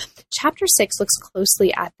Gorges. Chapter 6 looks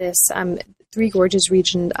closely at this Three Gorges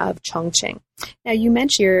region of Chongqing. Now, you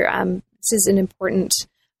mentioned here, this is an important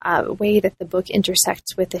way that the book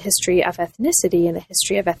intersects with the history of ethnicity and the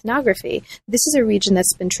history of ethnography. This is a region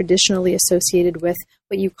that's been traditionally associated with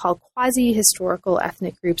what you call quasi-historical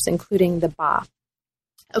ethnic groups, including the Ba.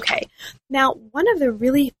 Okay, now one of the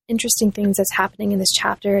really interesting things that's happening in this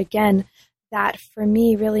chapter, again, that for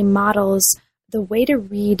me really models the way to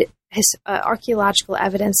read archaeological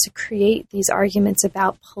evidence to create these arguments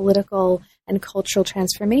about political and cultural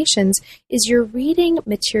transformations, is you're reading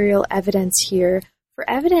material evidence here for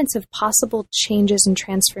evidence of possible changes and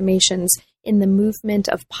transformations in the movement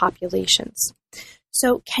of populations.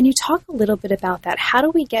 So can you talk a little bit about that? How do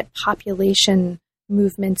we get population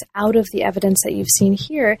movements out of the evidence that you've seen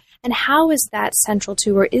here? And how is that central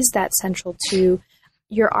to, or is that central to,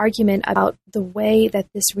 your argument about the way that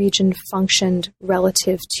this region functioned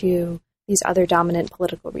relative to these other dominant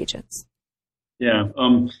political regions? Yeah,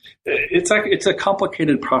 it's a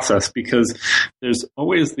complicated process because there's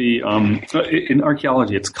always in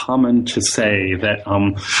archaeology, it's common to say that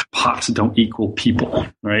pots don't equal people,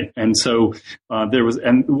 right? And so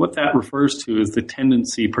and what that refers to is the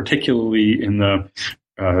tendency, particularly in the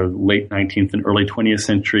late 19th and early 20th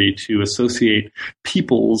century, to associate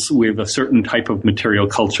peoples with a certain type of material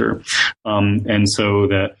culture. And so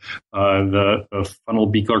the funnel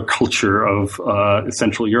beaker culture of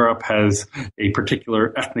Central Europe has a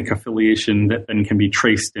particular ethnic affiliation that then can be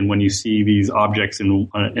traced. And when you see these objects in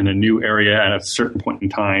a new area at a certain point in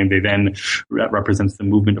time, that represents the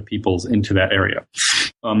movement of peoples into that area.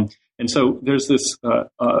 And so there's this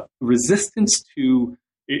resistance to,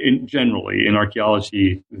 generally in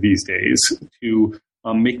archaeology these days, to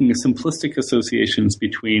making simplistic associations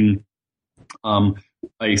between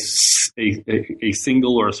a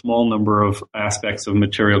single or a small number of aspects of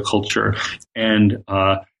material culture and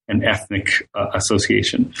an ethnic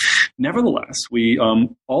association. Nevertheless, we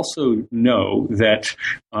also know that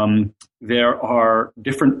there are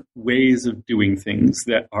different ways of doing things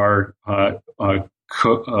that are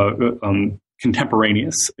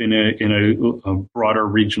contemporaneous in a broader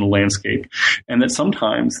regional landscape, and that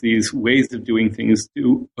sometimes these ways of doing things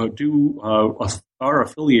are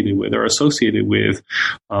affiliated with or associated with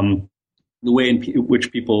the way in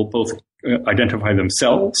which people both identify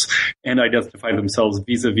themselves and identify themselves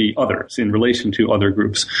vis-a-vis others in relation to other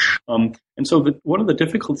groups. And so one of the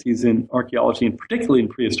difficulties in archaeology, and particularly in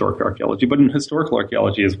prehistoric archaeology, but in historical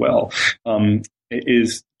archaeology as well,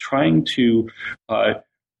 is trying to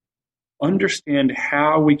understand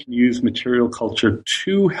how we can use material culture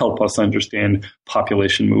to help us understand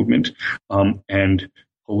population movement and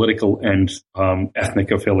political and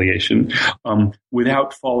ethnic affiliation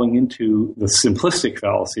without falling into the simplistic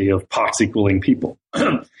fallacy of pots equaling people.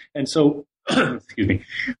 And so, excuse me,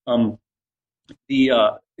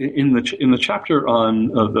 in the chapter on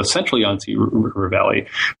the Central Yangtze River Valley,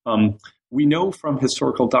 we know from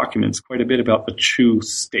historical documents quite a bit about the Chu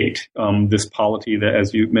state, this polity that,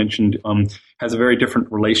 as you mentioned, has a very different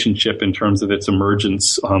relationship in terms of its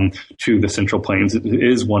emergence to the Central Plains. It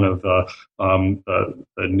is one of the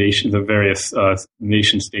various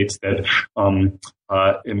nation states that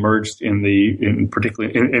emerged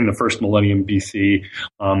particularly in the first millennium BC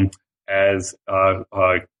as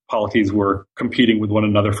polities were competing with one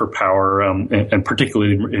another for power, and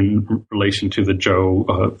particularly in relation to the Zhou,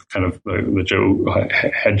 the Zhou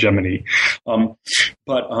hegemony.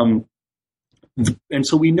 And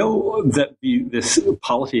so we know that this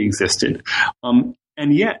polity existed, and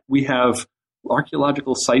yet we have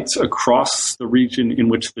archaeological sites across the region in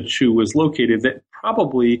which the Chu was located that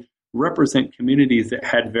probably represent communities that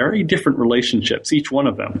had very different relationships, each one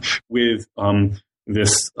of them, with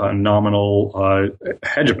this nominal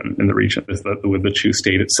hegemon in the region, with the Chu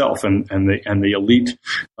state itself and the elite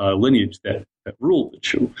lineage that ruled the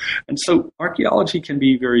Chu. And so archaeology can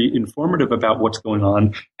be very informative about what's going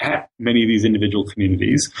on at many of these individual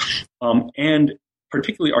communities, and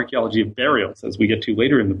particularly archaeology of burials, as we get to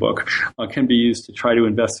later in the book, can be used to try to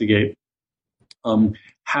investigate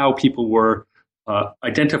how people were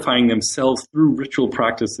identifying themselves through ritual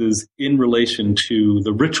practices in relation to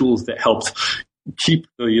the rituals that helped keep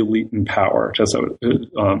the elite in power to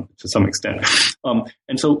some extent.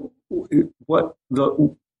 And so what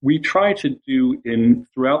we try to do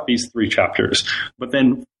throughout these three chapters, but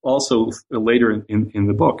then also later in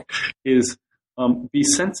the book, is be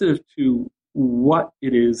sensitive to what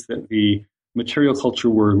it is that the material culture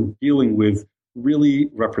we're dealing with really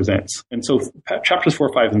represents. And so chapters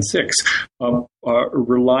 4, 5, and 6 are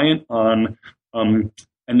reliant on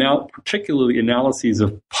particularly analyses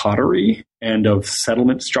of pottery and of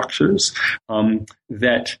settlement structures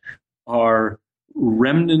that are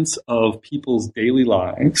remnants of people's daily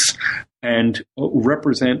lives and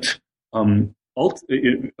represent,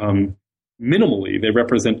 minimally, they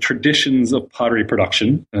represent traditions of pottery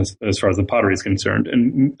production, as far as the pottery is concerned,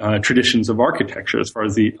 and traditions of architecture, as far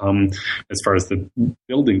as the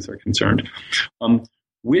buildings are concerned,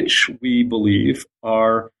 which we believe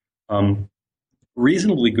are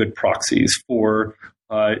reasonably good proxies for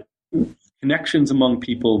connections among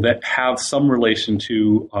people that have some relation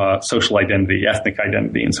to social identity, ethnic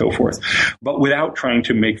identity, and so forth, but without trying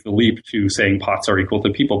to make the leap to saying pots are equal to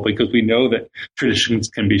people, because we know that traditions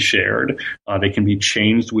can be shared. They can be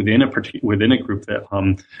changed within a group that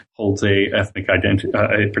holds a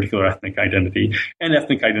particular ethnic identity, and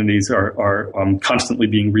ethnic identities are constantly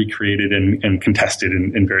being recreated and contested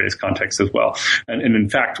in various contexts as well. And in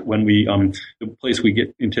fact, when the place we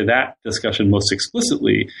get into that discussion most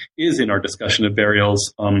explicitly is in our discussion of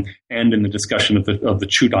burials, and in the discussion of the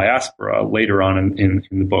Chu diaspora later on in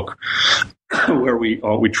the book, where we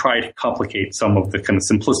try to complicate some of the kind of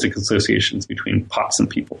simplistic associations between pots and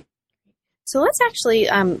people. So let's actually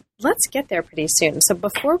let's get there pretty soon. So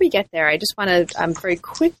before we get there, I just want to very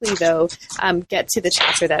quickly though get to the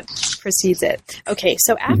chapter that precedes it. Okay,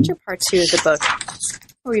 so after part 2 of the book,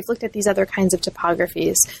 where we've looked at these other kinds of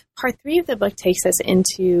topographies, part 3 of the book takes us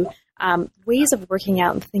into ways of working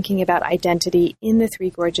out and thinking about identity in the Three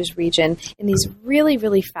Gorges region in these really,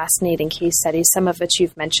 really fascinating case studies, some of which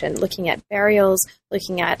you've mentioned, looking at burials,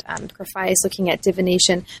 looking at sacrifice, looking at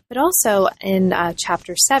divination, but also in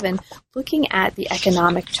Chapter 7, looking at the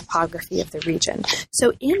economic topography of the region.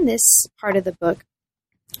 So in this part of the book,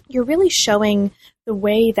 you're really showing the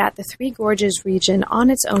way that the Three Gorges region on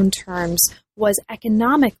its own terms was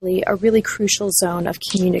economically a really crucial zone of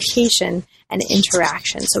communication and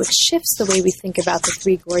interaction. So it shifts the way we think about the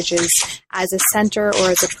Three Gorges as a center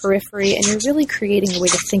or as a periphery, and you're really creating a way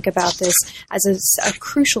to think about this as a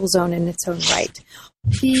crucial zone in its own right.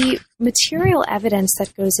 The material evidence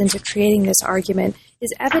that goes into creating this argument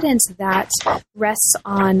is evidence that rests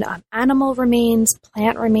on animal remains,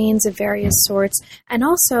 plant remains of various sorts, and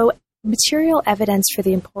also material evidence for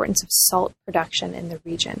the importance of salt production in the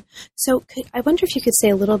region. So I wonder if you could say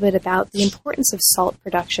a little bit about the importance of salt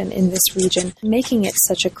production in this region, making it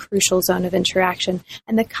such a crucial zone of interaction,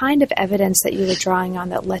 and the kind of evidence that you were drawing on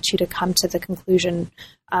that led you to come to the conclusion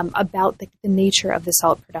about the nature of the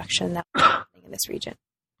salt production that was happening in this region.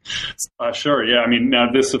 Sure. Yeah. I mean,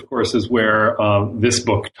 now this, of course, is where this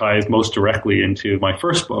book ties most directly into my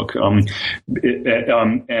first book. And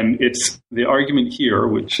it's the argument here,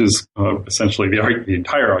 which is essentially the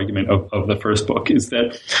entire argument of the first book, is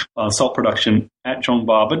that salt production at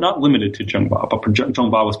Zhongba, but not limited to Zhongba, but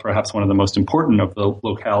Zhongba was perhaps one of the most important of the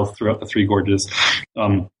locales throughout the Three Gorges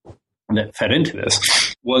that fed into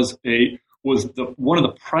this, was a was one of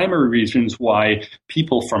the primary reasons why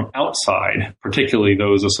people from outside, particularly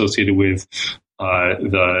those associated with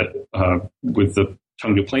the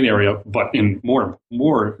Chengdu Plain area, but in more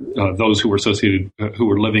those who were associated, who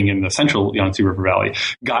were living in the central Yangtze River Valley,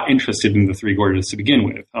 got interested in the Three Gorges to begin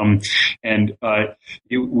with.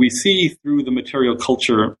 We see through the material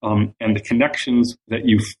culture and the connections that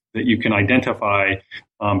you can identify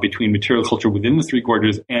between material culture within the Three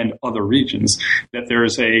Gorges and other regions, that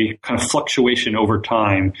there's a kind of fluctuation over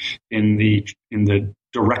time in the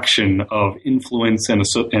direction of influence and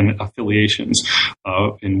affiliations.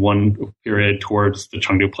 In one period towards the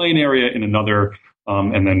Chengdu Plain area, in another,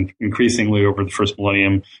 and then increasingly over the first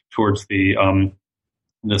millennium towards the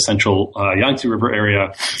central Yangtze River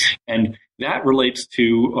area, and that relates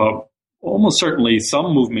to almost certainly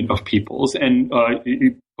some movement of peoples, and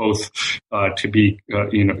both to be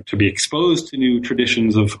exposed to new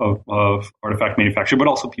traditions of artifact manufacture, but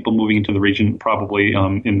also people moving into the region. Probably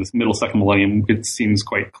in the middle second millennium, it seems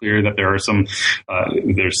quite clear that there are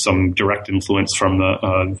there's some direct influence from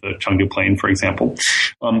the Chengdu Plain, for example,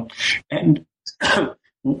 and.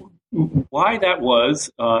 Why that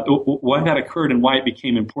occurred, and why it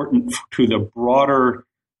became important to the broader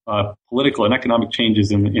political and economic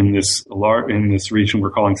changes in this region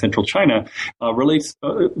we're calling Central China, relates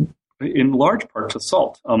in large part to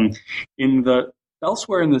salt.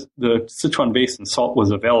 Elsewhere in the Sichuan Basin, salt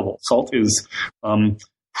was available. Salt is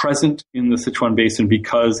present in the Sichuan Basin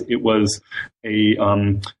because it was a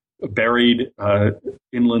buried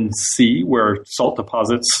inland sea where salt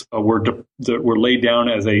deposits were laid down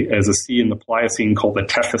as a sea in the Pliocene called the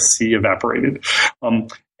Tethys Sea evaporated.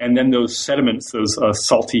 And then those sediments, those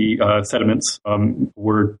salty sediments,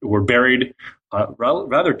 were buried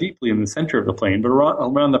rather deeply in the center of the plain, but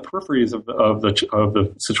around the peripheries of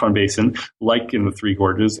the Sichuan Basin, like in the Three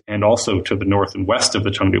Gorges, and also to the north and west of the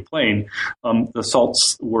Chengdu Plain, the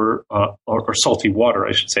salts were, or salty water,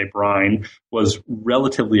 I should say, brine, was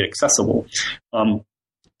relatively accessible.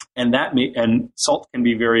 And salt can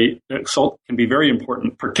be very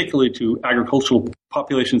important, particularly to agricultural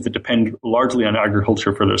populations that depend largely on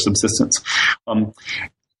agriculture for their subsistence.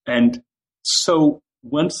 And so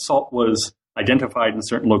once salt was identified in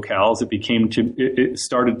certain locales, it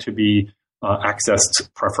started to be accessed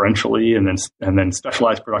preferentially, and then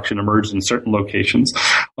specialized production emerged in certain locations.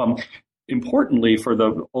 Importantly, for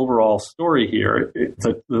the overall story here,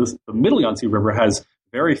 the Middle Yangtze River has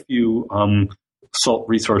very few salt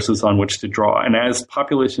resources on which to draw. And as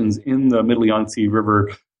populations in the Middle Yangtze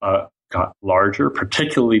River got larger,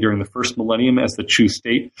 particularly during the first millennium, as the Chu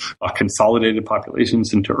state consolidated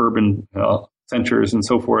populations into urban centers and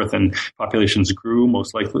so forth, and populations grew,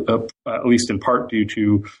 most likely, at least in part due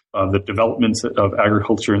to the developments of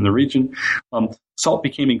agriculture in the region, salt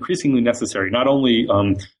became increasingly necessary, not only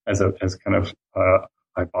as kind of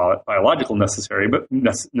biological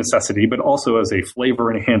necessity, but also as a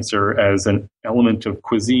flavor enhancer, as an element of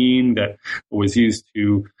cuisine that was used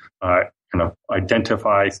to kind of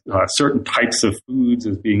identify certain types of foods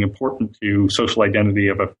as being important to social identity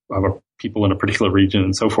of a people in a particular region,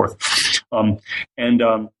 and so forth. And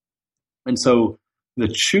so the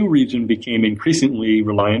Chu region became increasingly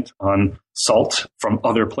reliant on salt from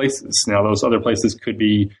other places. Now, those other places could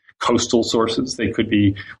be coastal sources. They could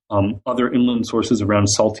be other inland sources around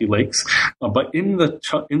salty lakes. But in the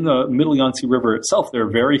Middle Yangtze River itself, there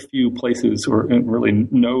are very few places, or really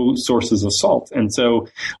no sources of salt. And so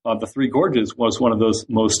the Three Gorges was one of those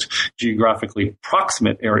most geographically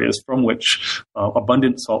proximate areas from which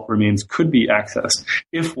abundant salt remains could be accessed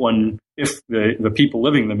if the people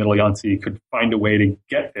living in the Middle Yangtze could find a way to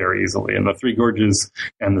get there easily. And the Three Gorges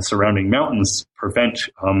and the surrounding mountains prevent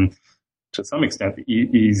to some extent, the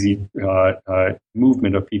easy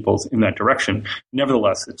movement of peoples in that direction.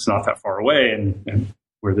 Nevertheless, it's not that far away, and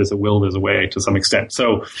where there's a will, there's a way to some extent.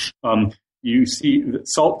 So you see that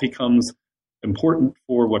salt becomes important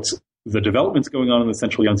for the developments going on in the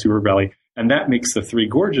central Yangtze River Valley, and that makes the Three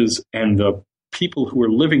Gorges and the people who are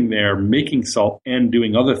living there making salt and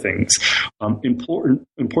doing other things important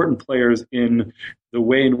players in the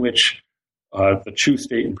way in which the Chu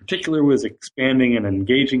state in particular was expanding and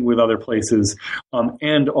engaging with other places,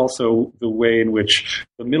 and also the way in which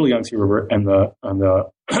the Middle Yangtze River and the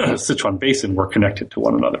Sichuan Basin were connected to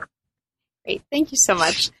one another. Great. Thank you so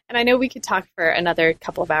much. And I know we could talk for another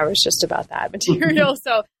couple of hours just about that material,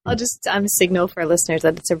 so I'll just signal for listeners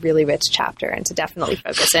that it's a really rich chapter and to definitely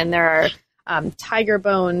focus in. There are tiger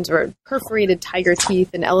bones or perforated tiger teeth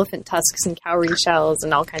and elephant tusks and cowrie shells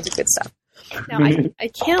and all kinds of good stuff. Now, I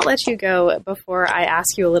can't let you go before I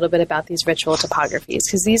ask you a little bit about these ritual topographies,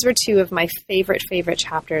 because these were two of my favorite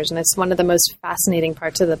chapters, and it's one of the most fascinating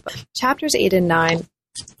parts of the book. Chapters 8 and 9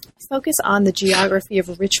 focus on the geography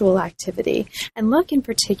of ritual activity and look in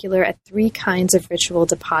particular at three kinds of ritual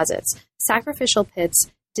deposits: sacrificial pits,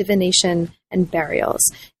 divination, and burials.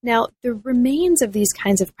 Now, the remains of these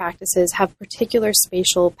kinds of practices have particular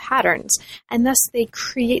spatial patterns, and thus they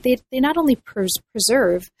not only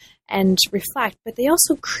preserve and reflect, but they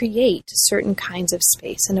also create certain kinds of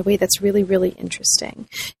space in a way that's really, really interesting.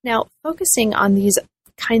 Now, focusing on these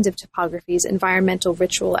kinds of topographies, environmental,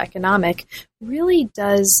 ritual, economic, really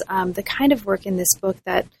does the kind of work in this book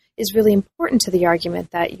that is really important to the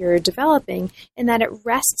argument that you're developing, in that it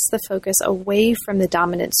wrests the focus away from the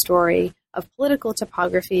dominant story of political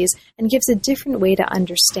topographies and gives a different way to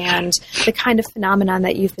understand the kind of phenomenon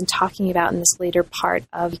that you've been talking about in this later part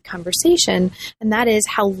of the conversation, and that is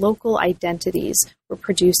how local identities were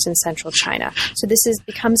produced in central China. So this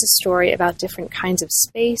becomes a story about different kinds of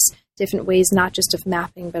space, different ways not just of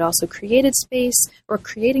mapping, but also creating space,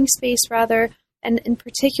 and in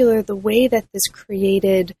particular, the way that this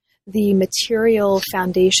created the material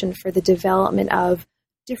foundation for the development of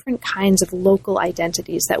different kinds of local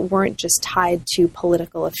identities that weren't just tied to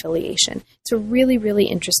political affiliation. It's a really, really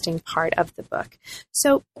interesting part of the book.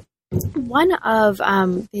 So one of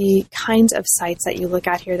the kinds of sites that you look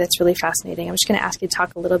at here that's really fascinating, I'm just going to ask you to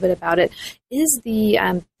talk a little bit about it, is these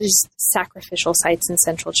sacrificial sites in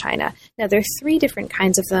central China. Now, there are three different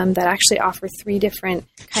kinds of them that actually offer three different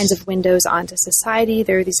kinds of windows onto society.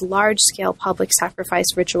 There are these large-scale public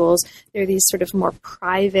sacrifice rituals. There are these sort of more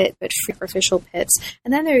private but sacrificial pits.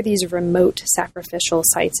 And then there are these remote sacrificial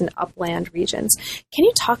sites in upland regions. Can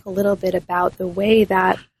you talk a little bit about the way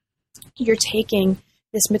that you're taking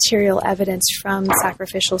this material evidence from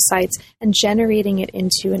sacrificial sites and generating it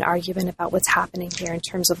into an argument about what's happening here in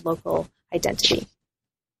terms of local identity?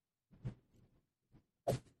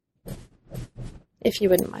 If you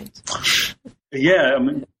wouldn't mind. Yeah,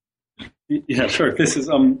 sure. This is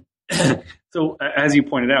so as you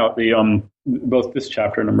pointed out, the both this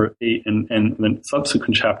chapter number 8 and the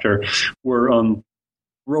subsequent chapter were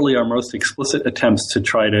really our most explicit attempts to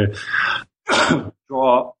try to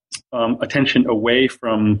draw attention away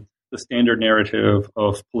from the standard narrative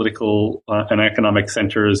of political and economic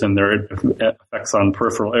centers and their effects on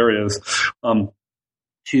peripheral areas,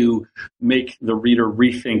 to make the reader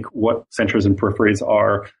rethink what centers and peripheries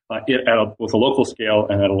are at both a local scale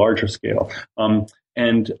and at a larger scale. I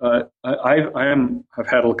have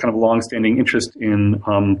had a kind of long-standing interest in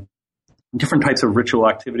different types of ritual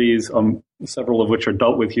activities, several of which are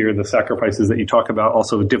dealt with here, the sacrifices that you talk about,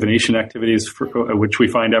 also divination activities, which we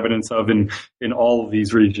find evidence of in all of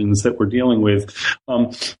these regions that we're dealing with,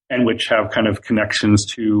 and which have kind of connections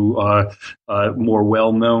to more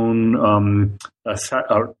well-known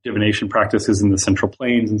divination practices in the Central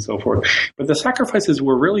Plains and so forth. But the sacrifices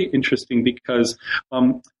were really interesting because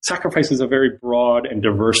sacrifice is a very broad and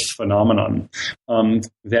diverse phenomenon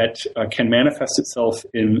that can manifest itself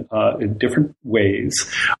in different ways,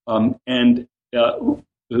 and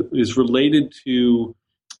is related to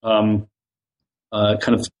kind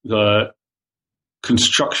of the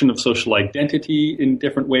construction of social identity in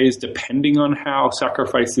different ways, depending on how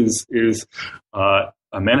sacrifices is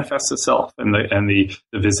manifests itself, and the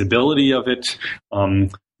visibility of it,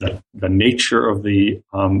 the nature of the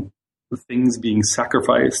things being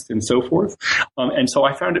sacrificed, and so forth. And so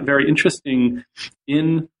I found it very interesting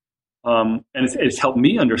and it's helped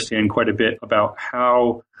me understand quite a bit about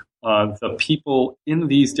how the people in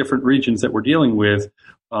these different regions that we're dealing with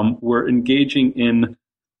were engaging in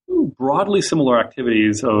broadly similar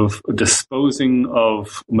activities of disposing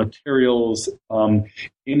of materials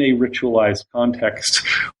in a ritualized context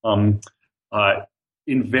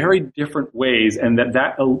in very different ways, and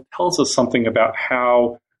that tells us something about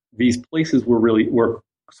how these places were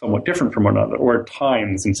somewhat different from one another, or at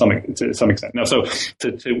times to some extent. Now, so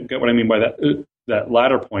to get what I mean by that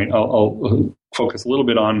latter point, I'll focus a little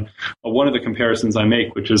bit on one of the comparisons I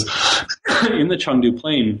make, which is in the Chengdu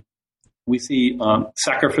Plain, we see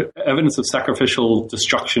evidence of sacrificial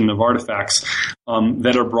destruction of artifacts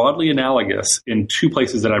that are broadly analogous in two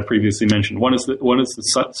places that I previously mentioned. One is the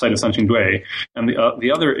site of Sanqingdui, and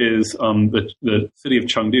the other is the city of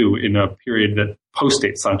Chengdu in a period that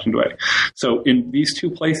postdates Sanqingdui. So in these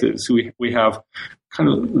two places, we have kind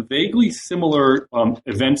of vaguely similar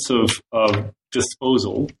events of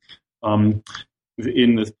disposal. In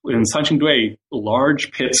Sanqingdui,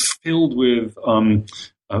 large pits filled with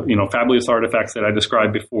fabulous artifacts that I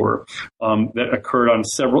described before, that occurred on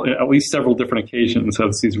at least several different occasions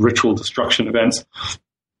of these ritual destruction events.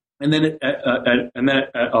 And then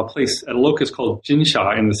at a place, at a locus called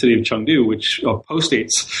Jinsha in the city of Chengdu, which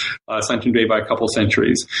postdates Sancheng by a couple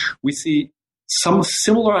centuries, we see some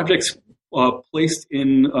similar objects placed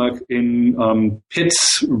in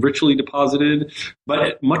pits, ritually deposited, but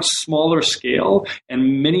at much smaller scale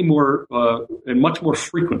and much more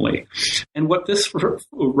frequently. And what this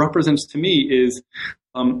represents to me is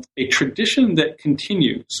a tradition that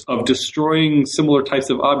continues of destroying similar types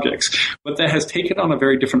of objects, but that has taken on a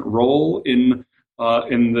very different role in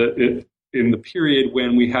the period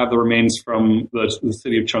when we have the remains from the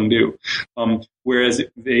city of Chengdu. Whereas in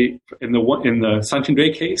the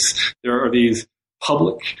Sancheng case, there are these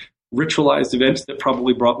public ritualized events that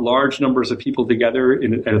probably brought large numbers of people together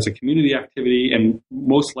as a community activity, and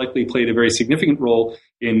most likely played a very significant role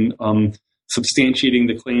in substantiating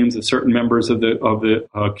the claims of certain members of the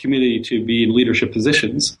community to be in leadership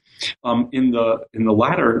positions. In the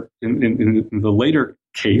later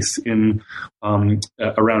case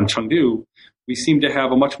around Chengdu, we seem to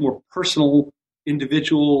have a much more personal,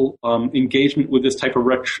 individual engagement with this type of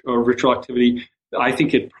ritual activity. I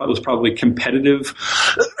think it was probably competitive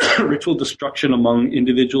ritual destruction among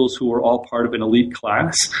individuals who were all part of an elite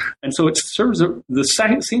class. And so it serves the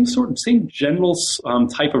same general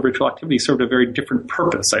type of ritual activity served a very different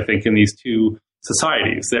purpose, I think, in these two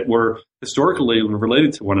societies that were historically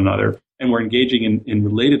related to one another and were engaging in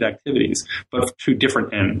related activities, but to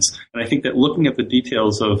different ends. And I think that looking at the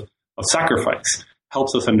details of sacrifice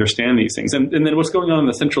helps us understand these things. And then what's going on in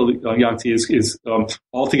the central Yangtze is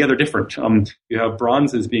altogether different. You have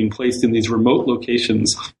bronzes being placed in these remote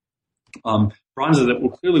locations, bronzes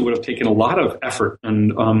that clearly would have taken a lot of effort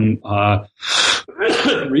and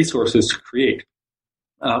resources to create.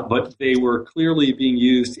 But they were clearly being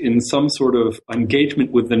used in some sort of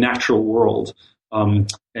engagement with the natural world. And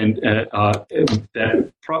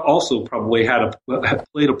that also probably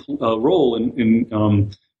played a role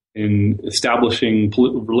in establishing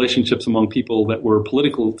relationships among people that were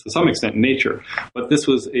political to some extent in nature. But this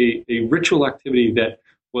was a ritual activity that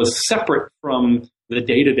was separate from the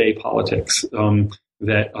day-to-day politics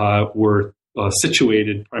that were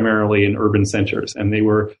situated primarily in urban centers. And they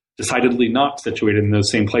were decidedly not situated in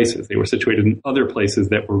those same places. They were situated in other places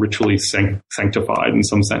that were ritually sanctified in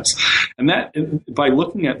some sense. And that, by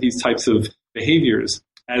looking at these types of behaviors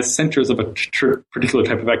as centers of a particular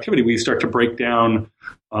type of activity, we start to break down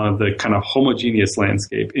the kind of homogeneous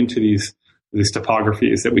landscape into these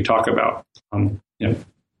topographies that we talk about.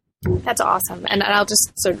 That's awesome. And I'll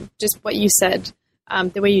just what you said,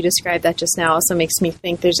 the way you described that just now also makes me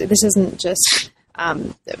think this isn't just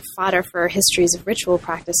fodder for histories of ritual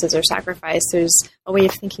practices or sacrifice. There's a way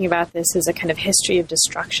of thinking about this as a kind of history of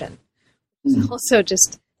destruction. It's also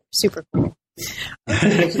just super cool.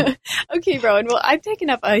 Okay, Rowan. Well, I've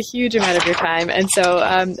taken up a huge amount of your time, and so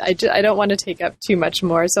I don't want to take up too much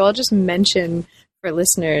more. So I'll just mention for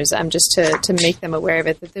listeners, just to make them aware of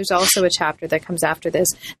it, that there's also a chapter that comes after this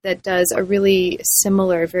that does a really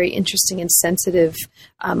similar, very interesting and sensitive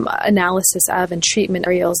analysis of and treatment of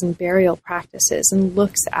burials and burial practices, and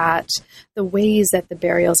looks at the ways that the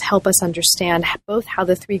burials help us understand both how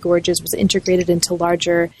the Three Gorges was integrated into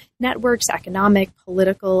larger networks, economic,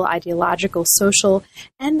 political, ideological, social,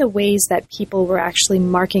 and the ways that people were actually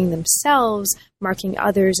marking themselves, marking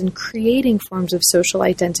others, and creating forms of social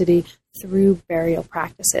identity through burial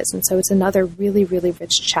practices. And so it's another really, really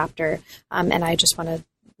rich chapter. And I just want to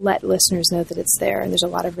let listeners know that it's there, and there's a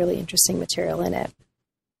lot of really interesting material in it.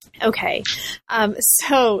 Okay.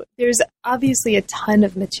 So there's obviously a ton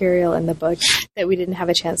of material in the book that we didn't have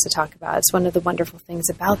a chance to talk about. It's one of the wonderful things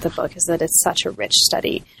about the book is that it's such a rich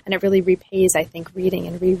study, and it really repays, I think, reading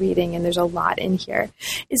and rereading, and there's a lot in here.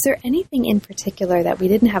 Is there anything in particular that we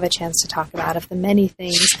didn't have a chance to talk about of the many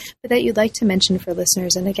things, but that you'd like to mention for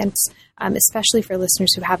listeners, and again, especially for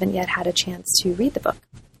listeners who haven't yet had a chance to read the book?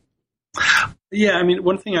 Yeah, I mean,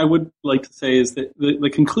 one thing I would like to say is that the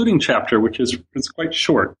concluding chapter, which is quite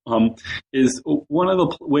short, is one of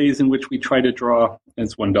the ways in which we try to draw,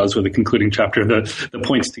 as one does with a concluding chapter, the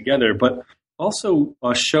points together, but also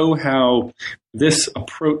show how this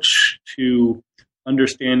approach to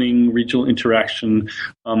understanding regional interaction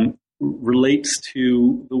relates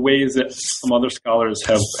to the ways that some other scholars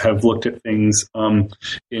have looked at things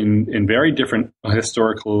in very different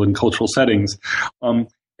historical and cultural settings.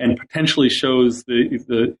 And potentially shows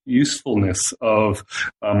the usefulness of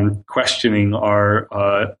questioning our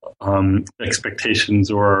expectations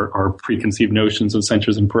or our preconceived notions of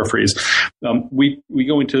centers and peripheries. We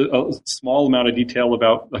go into a small amount of detail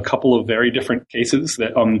about a couple of very different cases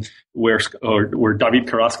that where David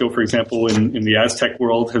Carrasco, for example, in the Aztec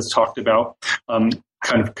world, has talked about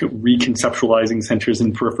kind of reconceptualizing centers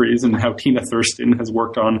and peripheries, and how Tina Thurston has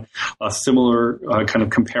worked on a similar kind of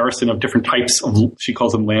comparison of different types of, she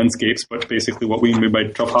calls them landscapes, but basically what we mean by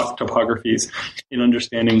topographies in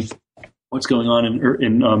understanding what's going on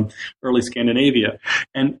in early Scandinavia.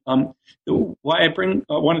 And why I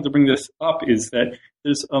wanted to bring this up is that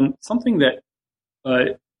there's something that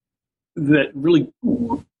really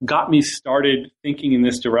got me started thinking in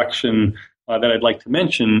this direction that I'd like to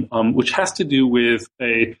mention, which has to do with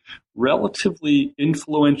a relatively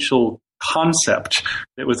influential concept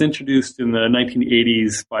that was introduced in the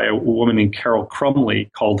 1980s by a woman named Carol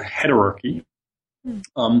Crumley called heterarchy,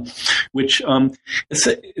 which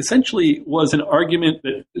essentially was an argument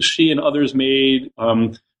that she and others made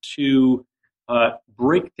to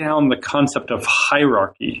break down the concept of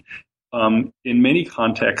hierarchy in many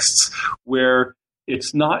contexts where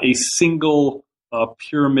it's not a single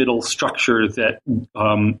pyramidal structure that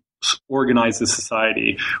organizes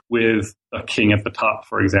society with a king at the top,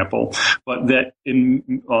 for example, but that in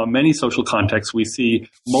many social contexts we see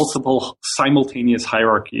multiple simultaneous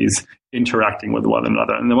hierarchies interacting with one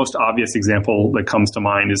another. And the most obvious example that comes to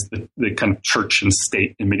mind is the kind of church and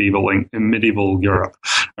state in medieval Europe,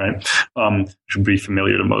 right? Which would be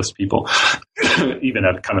familiar to most people, even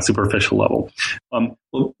at a kind of superficial level.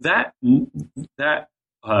 Well, that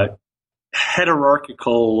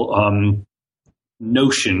hierarchical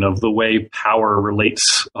notion of the way power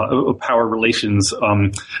relations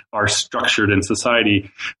are structured in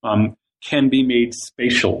society can be made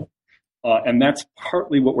spatial. And that's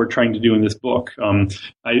partly what we're trying to do in this book.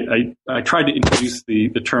 I tried to introduce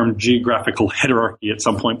the term geographical hierarchy at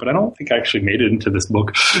some point, but I don't think I actually made it into this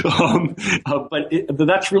book. But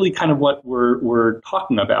that's really kind of what we're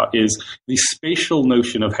talking about, is the spatial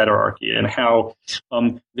notion of hierarchy and how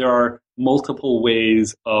there are multiple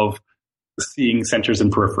ways of seeing centers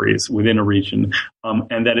and peripheries within a region,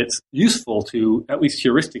 and that it's useful to, at least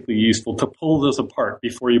heuristically useful, to pull those apart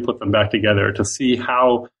before you put them back together to see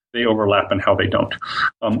how they overlap and how they don't.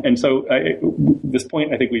 And so this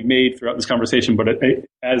point I think we've made throughout this conversation, but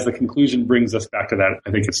as the conclusion brings us back to that,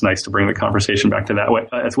 I think it's nice to bring the conversation back to that way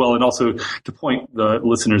as well, and also to point the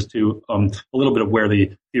listeners to a little bit of where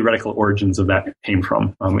the theoretical origins of that came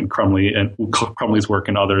from in Crumley's work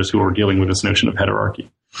and others who are dealing with this notion of heterarchy.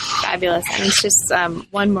 Fabulous. And it's just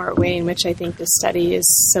one more way in which I think this study is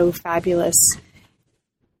so fabulous,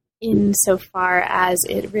 insofar as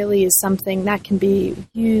it really is something that can be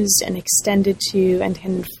used and extended to and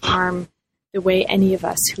can inform the way any of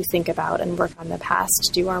us who think about and work on the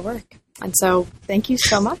past do our work. And so thank you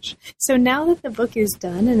so much. So now that the book is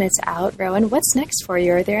done and it's out, Rowan, what's next for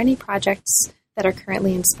you? Are there any projects that are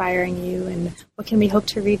currently inspiring you, and what can we hope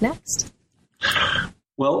to read next?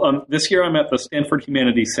 Well, this year I'm at the Stanford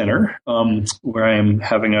Humanities Center, where I am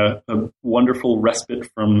having a wonderful respite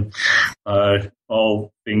from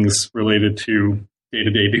all things related to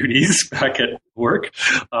day-to-day duties back at work.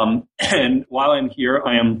 And while I'm here,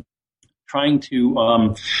 I am trying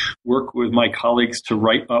to work with my colleagues to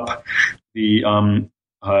write up the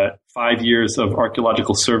 5 years of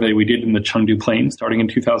archaeological survey we did in the Chengdu Plain starting in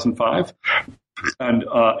 2005. And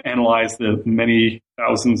analyze the many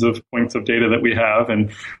thousands of points of data that we have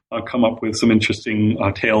and come up with some interesting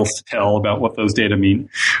tales to tell about what those data mean.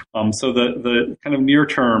 So the kind of near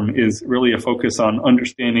term is really a focus on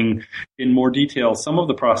understanding in more detail some of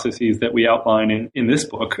the processes that we outline in this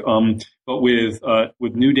book, but with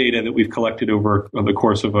new data that we've collected over the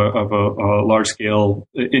course of a large scale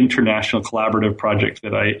international collaborative project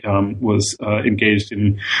that I was engaged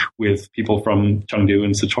in with people from Chengdu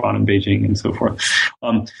and Sichuan and Beijing and so forth.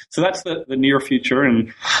 So that's the near future,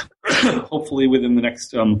 and hopefully within the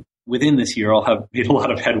next within this year I'll have made a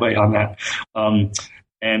lot of headway on that.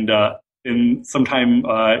 And in sometime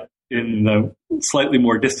in the slightly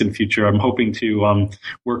more distant future, I'm hoping to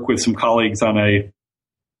work with some colleagues on a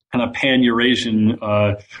kind of pan-Eurasian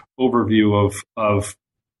overview of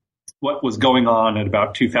what was going on at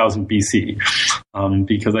about 2000 BC.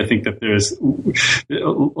 Because I think that there's a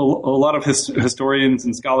lot of historians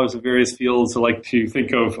and scholars of various fields who like to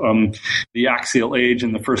think of the Axial Age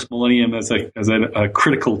and the first millennium as a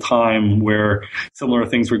critical time where similar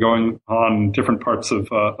things were going on in different parts of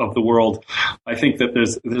the world. I think that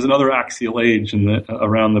there's another Axial Age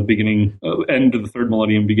around the beginning, end of the third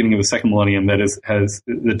millennium, beginning of the second millennium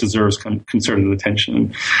that deserves concerted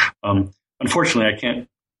attention. Unfortunately, I can't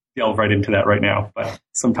delve right into that right now, but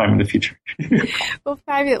sometime in the future. Well,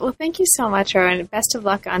 fabulous. Well, thank you so much, Rowan. Best of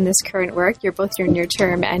luck on this current work. You're both your near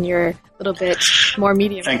term and your little bit more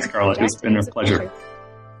medium. Thanks, Carla. It's been a pleasure.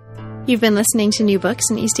 You've been listening to New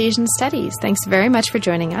Books in East Asian Studies. Thanks very much for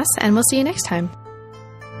joining us, and we'll see you next time.